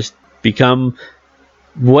 Does he just become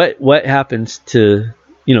what happens to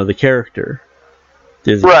the character?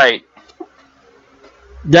 Right.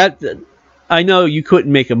 That I know you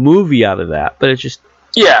couldn't make a movie out of that, but it's just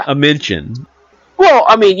a mention. Well,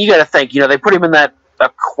 I mean, you got to think. They put him in that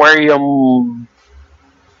aquarium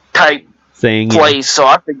type thing place, so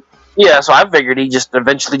I think. Yeah, so I figured he just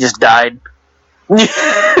eventually just died. Or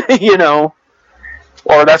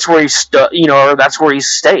that's where he or that's where he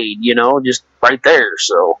stayed, just right there.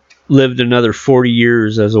 So lived another 40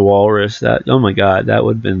 years as a walrus. That, oh my god, that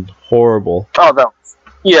would have been horrible. Oh no,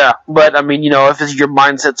 yeah, but I mean, if your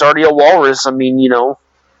mindset's already a walrus, I mean,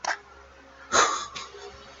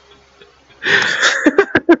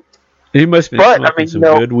 He must have been smoking some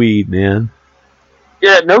good weed, man.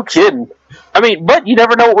 Yeah, no kidding. I mean, but you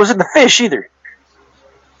never know what was in the fish either.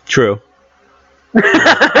 True.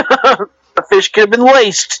 The fish could have been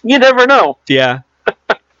laced. You never know. Yeah.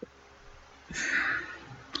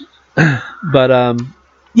 But,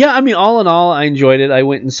 yeah, I mean, all in all, I enjoyed it. I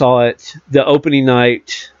went and saw it the opening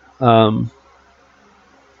night. I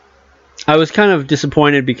was kind of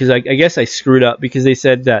disappointed because I guess I screwed up because they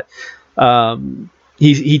said that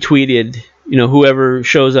he tweeted, whoever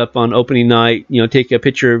shows up on opening night, take a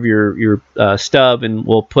picture of your stub and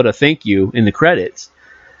we'll put a thank you in the credits.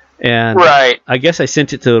 And right. I guess I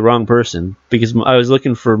sent it to the wrong person because I was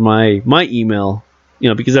looking for my email,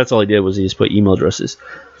 because that's all he did was he just put email addresses.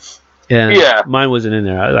 And mine wasn't in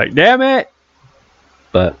there. I was like, damn it.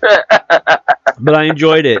 But I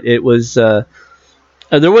enjoyed it. It was there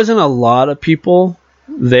wasn't a lot of people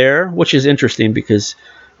there, which is interesting because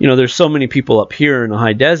there's so many people up here in the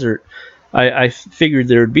high desert. I figured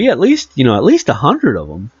there would be at least 100 of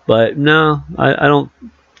them, but no, I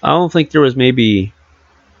don't think there was maybe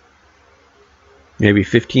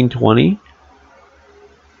 15, 20.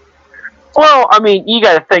 Well, I mean, you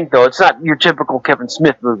got to think though, it's not your typical Kevin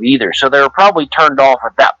Smith movie either, so they were probably turned off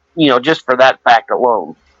at that, just for that fact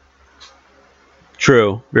alone.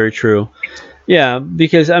 True, very true. Yeah,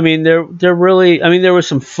 because I mean, there were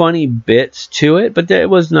some funny bits to it, but it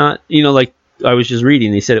was not, like I was just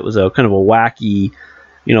reading. They said it was a kind of a wacky,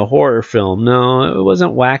 horror film. No, it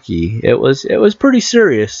wasn't wacky. It was pretty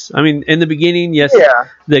serious. I mean, in the beginning, yes,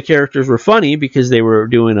 the characters were funny because they were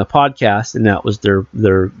doing a podcast and that was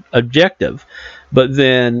their objective. But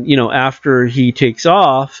then, after he takes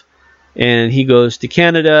off and he goes to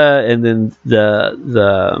Canada, and then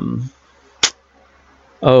the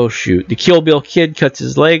Kill Bill kid cuts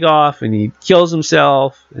his leg off and he kills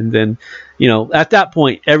himself, and then at that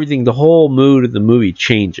point the whole mood of the movie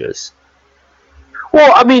changes.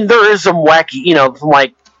 Well, I mean, there is some wacky, some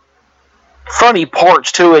like funny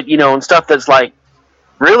parts to it, and stuff that's like,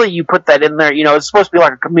 really, you put that in there, it's supposed to be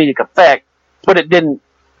like a comedic effect, but it didn't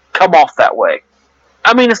come off that way.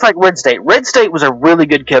 I mean, it's like Red State. Red State was a really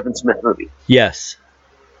good Kevin Smith movie. Yes.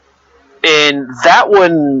 And that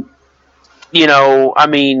one, I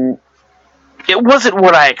mean, it wasn't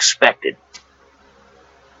what I expected.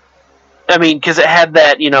 I mean, because it had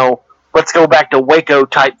that, let's go back to Waco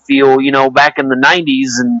type feel, back in the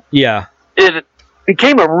 90s, and Yeah. it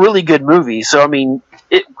became a really good movie. So, I mean,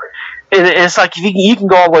 it's like if you can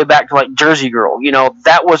go all the way back to like Jersey Girl,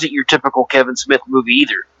 that wasn't your typical Kevin Smith movie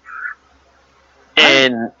either.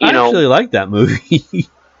 And, I actually like that movie.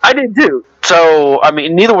 I did too. So, I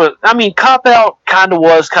mean, Cop Out kind of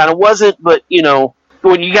was, kind of wasn't, but,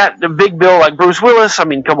 when you got the big bill like Bruce Willis, I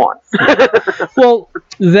mean, come on. Well,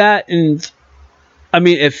 that and I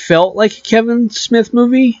mean, it felt like a Kevin Smith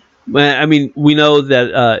movie. I mean, we know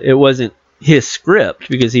that it wasn't his script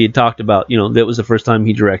because he had talked about, that was the first time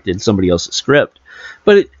he directed somebody else's script.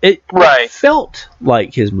 But it felt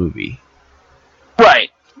like his movie. Right.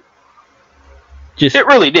 Just It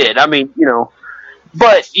really did. I mean,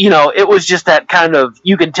 but, it was just that kind of,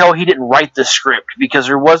 you can tell he didn't write the script because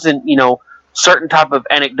there wasn't, certain type of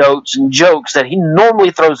anecdotes and jokes that he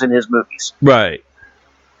normally throws in his movies. Right.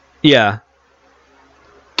 Yeah.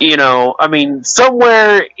 I mean,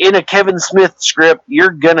 somewhere in a Kevin Smith script, you're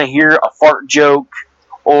going to hear a fart joke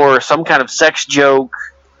or some kind of sex joke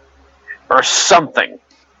or something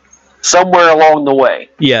somewhere along the way.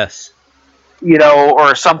 Yes.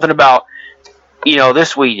 Or something about,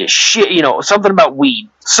 this weed is shit, something about weed.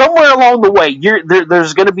 Somewhere along the way,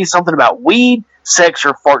 there's going to be something about weed, sex,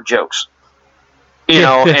 or fart jokes.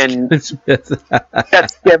 And that's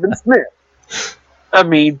Kevin Smith. I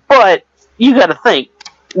mean, but you got to think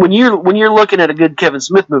when you're looking at a good Kevin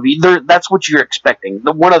Smith movie, that's what you're expecting.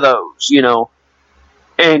 One of those,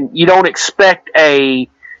 and you don't expect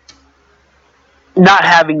not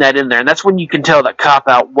having that in there, and that's when you can tell that Cop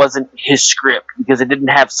Out wasn't his script because it didn't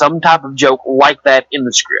have some type of joke like that in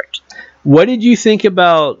the script. What did you think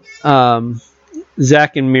about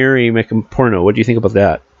Zach and Miri making porno? What do you think about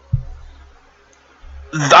that?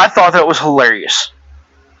 I thought that was hilarious.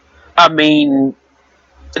 I mean,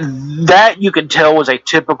 that you could tell was a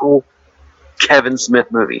typical Kevin Smith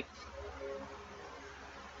movie.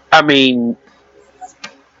 I mean,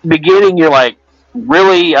 beginning you're like,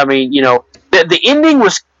 really? I mean, the ending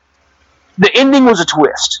was a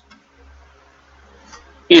twist.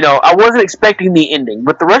 I wasn't expecting the ending,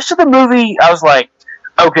 but the rest of the movie, I was like,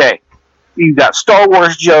 okay, you've got Star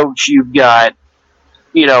Wars jokes, you've got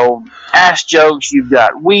ass jokes, you've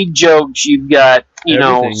got weed jokes, you've got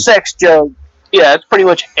Everything. Sex jokes. Yeah, it's pretty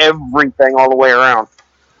much everything all the way around.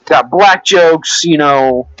 Got black jokes,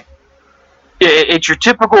 it's your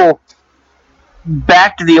typical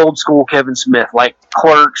back to the old school Kevin Smith, like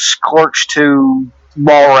Clerks 2,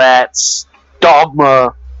 Mallrats,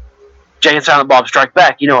 Dogma, Jay and Silent Bob Strike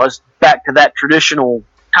Back. It's back to that traditional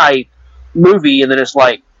type movie, and then it's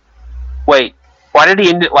like, wait, why did he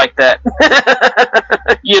end it like that?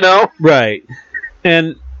 Right.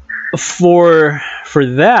 And for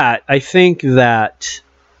that, I think that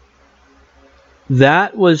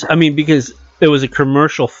was, I mean, because it was a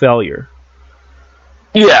commercial failure.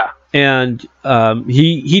 Yeah. And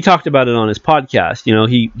he talked about it on his podcast.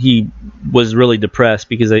 He was really depressed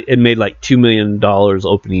because it made like $2 million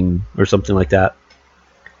opening or something like that,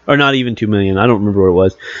 or not even $2 million. I don't remember what it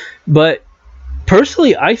was. But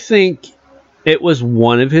personally, I think it was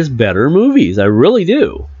one of his better movies. I really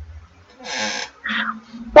do.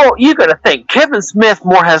 Well, you got to think Kevin Smith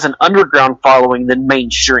more has an underground following than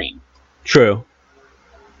mainstream. True.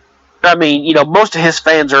 I mean, most of his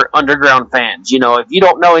fans are underground fans. If you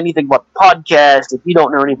don't know anything about the podcast, if you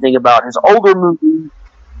don't know anything about his older movies,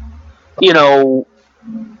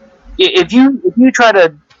 if you try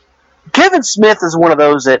to, Kevin Smith is one of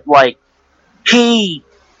those that, like, I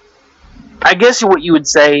guess what you would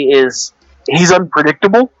say is he's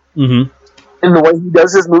unpredictable in the way he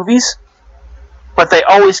does his movies, but they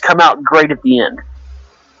always come out great at the end.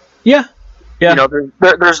 Yeah. Yeah.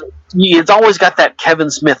 It's always got that Kevin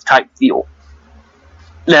Smith type feel.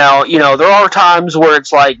 Now, there are times where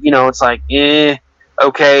it's like,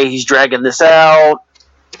 okay, he's dragging this out.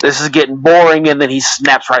 This is getting boring, and then he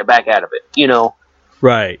snaps right back out of it,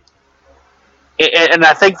 Right. And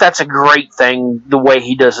I think that's a great thing, the way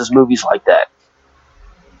he does his movies like that.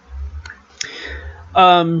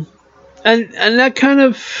 And that kind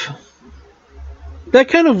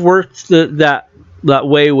of worked that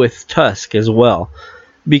way with Tusk as well,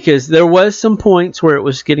 because there was some points where it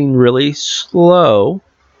was getting really slow.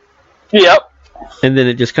 Yep. And then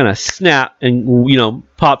it just kind of snapped and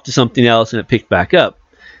popped to something else, and it picked back up.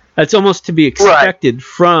 That's almost to be expected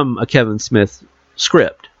from a Kevin Smith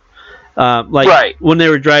script. When they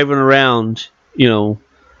were driving around,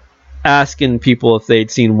 asking people if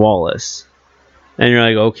they'd seen Wallace, and you're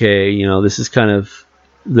like, okay, this is kind of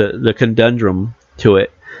the conundrum to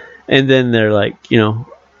it. And then they're like,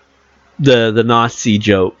 the Nazi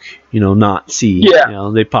joke, Nazi.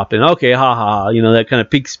 Yeah. They pop in, okay, ha ha. That kind of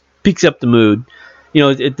peaks up the mood.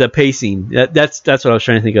 The pacing. That's what I was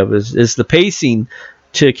trying to think of. Is the pacing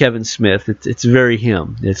to Kevin Smith? It's very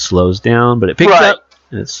him. It slows down, but it picks up,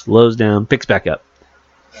 and it slows down, picks back up.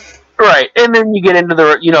 Right, and then you get into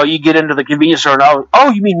the convenience store, and oh,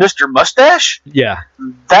 you mean Mr. Mustache? Yeah,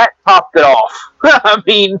 that topped it off. I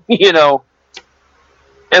mean, and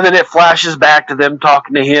then it flashes back to them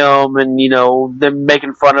talking to him, and them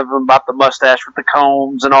making fun of him about the mustache with the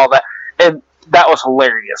combs and all that, and that was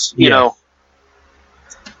hilarious.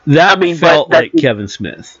 That felt like Kevin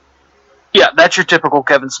Smith. Yeah, that's your typical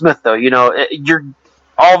Kevin Smith, though. You're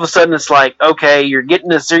all of a sudden it's like, okay, you're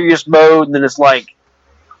getting a serious mode, and then it's like,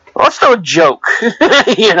 let's do a joke.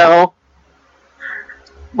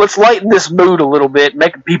 Let's lighten this mood a little bit,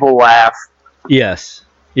 make people laugh. Yes,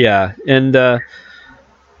 yeah, and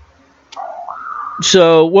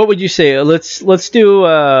so what would you say? Let's do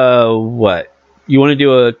what? You want to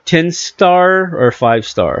do a 10-star or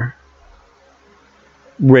 5-star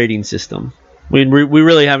rating system? We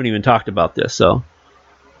really haven't even talked about this, so.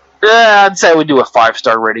 Yeah, I'd say we do a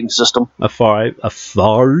 5-star rating system. A 5? A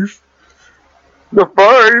 5? A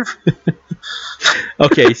 5.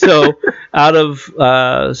 Okay, so out of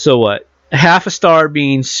so what? Half a star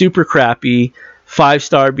being super crappy,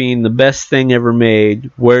 5-star being the best thing ever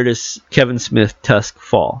made. Where does Kevin Smith Tusk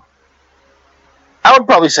fall? I would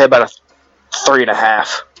probably say about a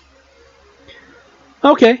 3.5.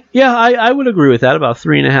 Okay, yeah, I would agree with that. About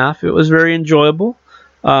 3.5. It was very enjoyable.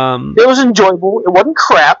 It was enjoyable. It wasn't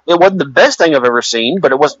crap. It wasn't the best thing I've ever seen,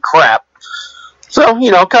 but it wasn't crap. So,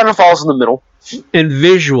 kind of falls in the middle. And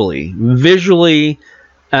visually,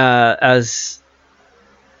 as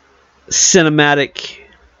cinematic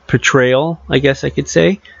portrayal, I guess I could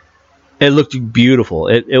say, it looked beautiful.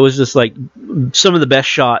 It was just like some of the best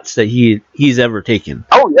shots that he's ever taken.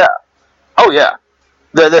 Oh yeah.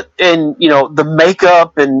 The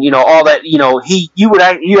makeup and all that,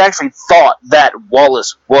 you actually thought that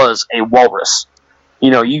Wallace was a walrus.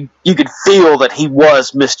 You could feel that he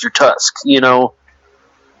was Mr. Tusk.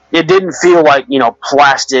 It didn't feel like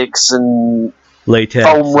plastics and latex,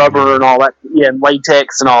 foam rubber and all that. Yeah, and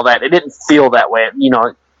latex and all that. It didn't feel that way.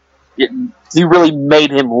 He really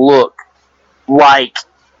made him look like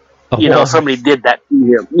somebody did that to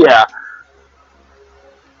him. Yeah.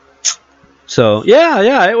 So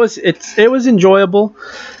yeah, it was enjoyable.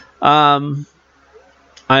 I'm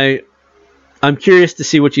curious to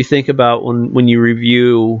see what you think about when you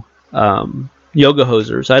review Yoga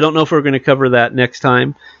Hosers. I don't know if we're going to cover that next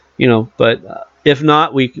time, but if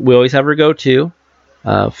not, we always have our go-to,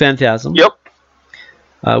 Phantasm. Yep.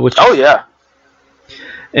 Oh yeah.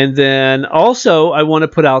 And then also I want to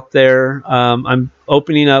put out there, I'm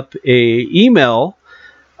opening up a email.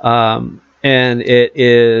 And it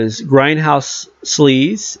is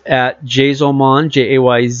grindhousesleaze at jayzomon,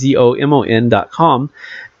 JAYZOMON.com.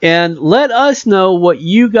 And let us know what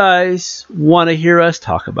you guys want to hear us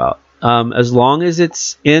talk about. As long as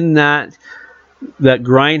it's in that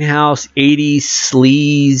grindhouse 80s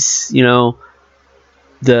sleaze,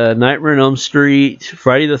 the Nightmare on Elm Street,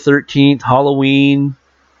 Friday the 13th, Halloween,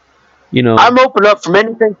 I'm open up from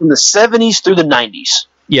anything from the 70s through the 90s.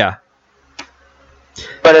 Yeah.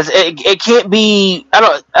 But it can't be.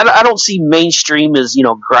 I don't see mainstream as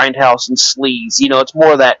grindhouse and sleaze. It's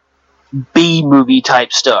more of that B movie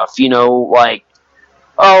type stuff. Like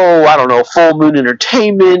I don't know, Full Moon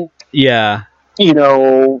Entertainment. Yeah.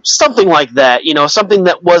 Something like that. Something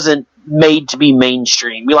that wasn't made to be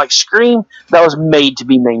mainstream. You like Scream, that was made to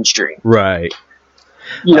be mainstream. Right.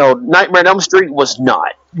 Nightmare on Elm Street was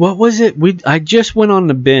not. What was it? I just went on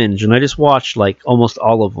the binge and I just watched like almost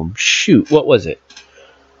all of them. Shoot, what was it?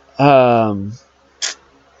 The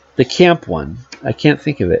camp one. I can't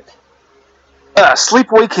think of it.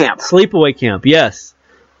 Sleepaway Camp. Sleepaway Camp. Yes.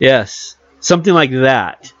 Something like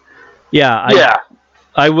that. Yeah.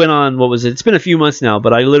 I went on. What was it? It's been a few months now,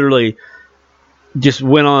 but I literally just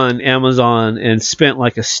went on Amazon and spent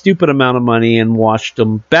like a stupid amount of money and watched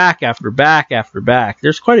them back after back after back.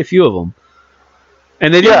 There's quite a few of them,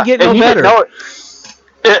 and they didn't get no better.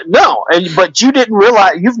 No, but you didn't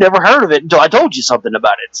realize, you've never heard of it until I told you something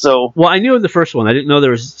about it. So, well, I knew of the first one. I didn't know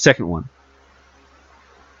there was a second one.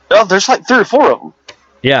 Well, there's like 3 or 4 of them.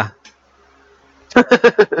 Yeah.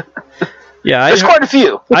 Yeah, there's quite a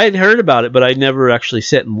few. I had heard about it, but I never actually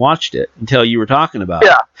sat and watched it until you were talking about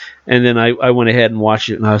it. And then I went ahead and watched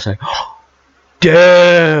it, and I was like, oh,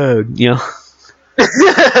 dude,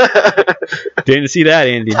 didn't see that,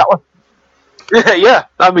 Andy. Yeah,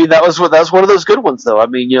 I mean that was one of those good ones, though. I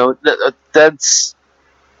mean, that's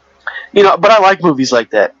But I like movies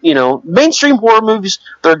like that. Mainstream horror movies,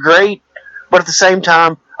 they're great, but at the same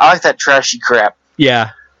time, I like that trashy crap.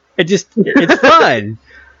 Yeah. It's fun.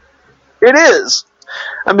 It is.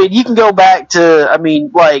 I mean, you can go back to, all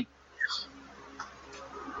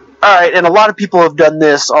right, and a lot of people have done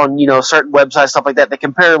this on, certain websites, stuff like that. They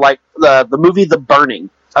compare, like, the movie The Burning.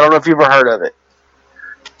 I don't know if you've ever heard of it.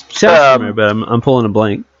 Sounds familiar, but I'm pulling a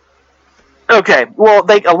blank. Okay, well,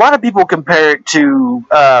 a lot of people compare it to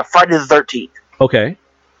Friday the 13th. Okay.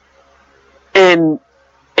 And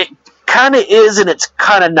it kind of is, and it's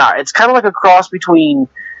kind of not. It's kind of like a cross between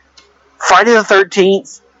Friday the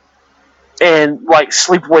 13th and, like,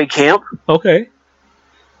 Sleepaway Camp. Okay.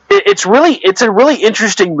 It's a really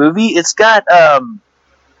interesting movie. It's got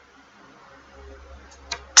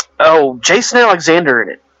Jason Alexander in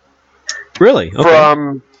it. Really? Okay.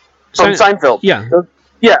 From Seinfeld. Yeah.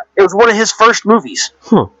 Yeah, it was one of his first movies.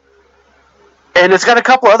 Huh. And it's got a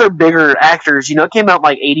couple other bigger actors. It came out in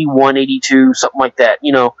like 81, 82, something like that,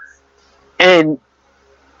 And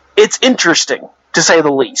it's interesting, to say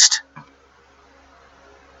the least.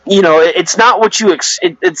 It's not what you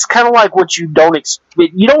it's kind of like what you don't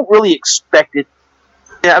you don't really expect it.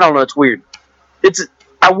 Yeah, I don't know, it's weird.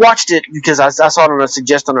 I watched it because I saw it on a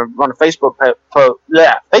suggestion on a Facebook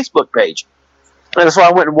Facebook page. And so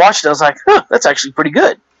I went and watched it. I was like, that's actually pretty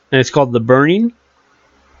good. And it's called The Burning?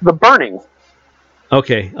 The Burning.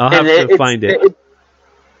 Okay, I'll have to find it.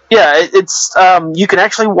 It's you can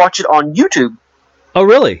actually watch it on YouTube. Oh,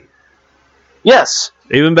 really? Yes.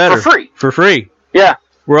 Even better. For free. Yeah.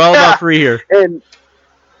 We're all about free here. And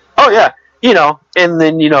and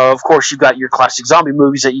then of course you've got your classic zombie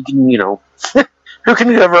movies that you can who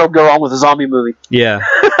can ever go wrong with a zombie movie? Yeah.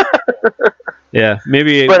 Yeah,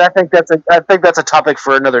 maybe. But I think that's a topic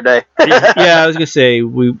for another day. Yeah, I was gonna say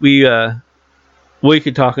we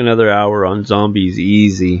could talk another hour on zombies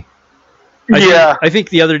easy. I think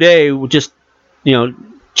the other day, just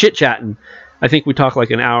chit chatting, I think we talked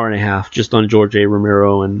like an hour and a half just on George A.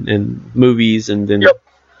 Romero and movies, and then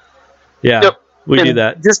we do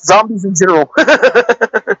that. Just zombies in general.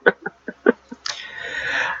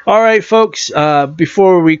 All right, folks.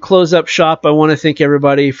 Before we close up shop, I want to thank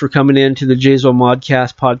everybody for coming in to the Jaysville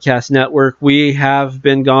Modcast Podcast Network. We have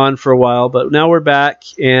been gone for a while, but now we're back,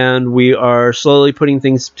 and we are slowly putting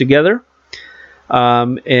things together.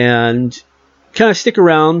 And kind of stick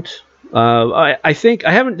around. I think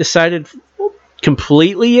I haven't decided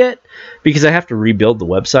completely yet because I have to rebuild the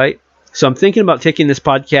website. So I'm thinking about taking this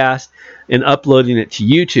podcast and uploading it to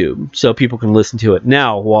YouTube so people can listen to it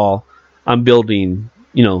now while I'm building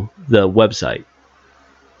the website.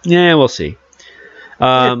 Yeah, we'll see.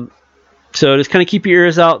 So just kind of keep your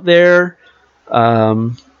ears out there.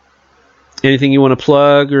 Anything you want to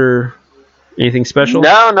plug or anything special?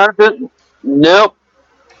 No, not good. Nope.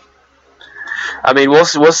 I mean, we'll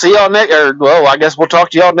see y'all next. I guess we'll talk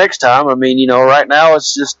to y'all next time. I mean, right now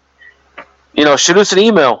it's just, shoot us an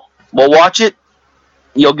email. We'll watch it.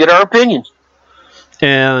 You'll get our opinion,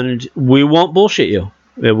 and we won't bullshit you.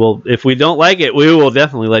 It will. If we don't like it, we will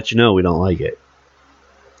definitely let you know we don't like it.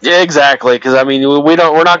 Yeah, exactly. Because I mean, we're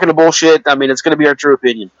not going to bullshit. I mean, it's going to be our true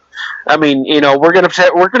opinion. I mean, we're going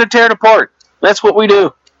to tear it apart. That's what we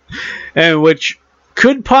do. And which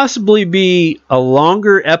could possibly be a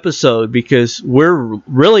longer episode because we're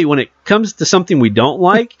really, when it comes to something we don't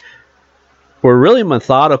like, we're really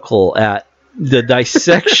methodical at the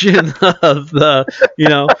dissection of the,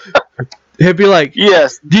 it'd be like,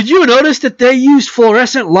 yes. Did you notice that they used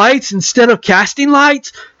fluorescent lights instead of casting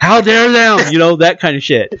lights? How dare them? That kind of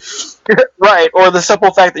shit. Right. Or the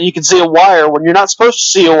simple fact that you can see a wire when you're not supposed to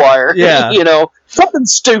see a wire. Yeah. Something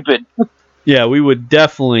stupid. Yeah, we would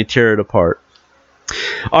definitely tear it apart.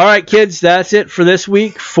 All right, kids, that's it for this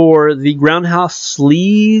week for the Groundhouse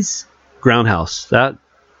Sleaze. Groundhouse. That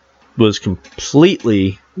was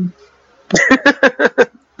completely... That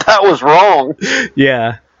was wrong.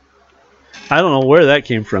 Yeah. I don't know where that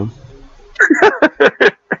came from.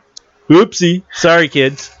 Oopsie. Sorry,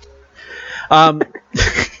 kids.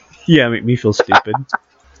 Yeah, make me feel stupid.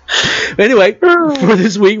 Anyway, for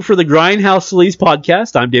this week, for the Grindhouse Sleaze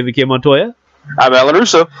podcast, I'm David K. Montoya. I'm Alan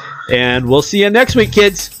Russo. And we'll see you next week,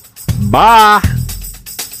 kids. Bye.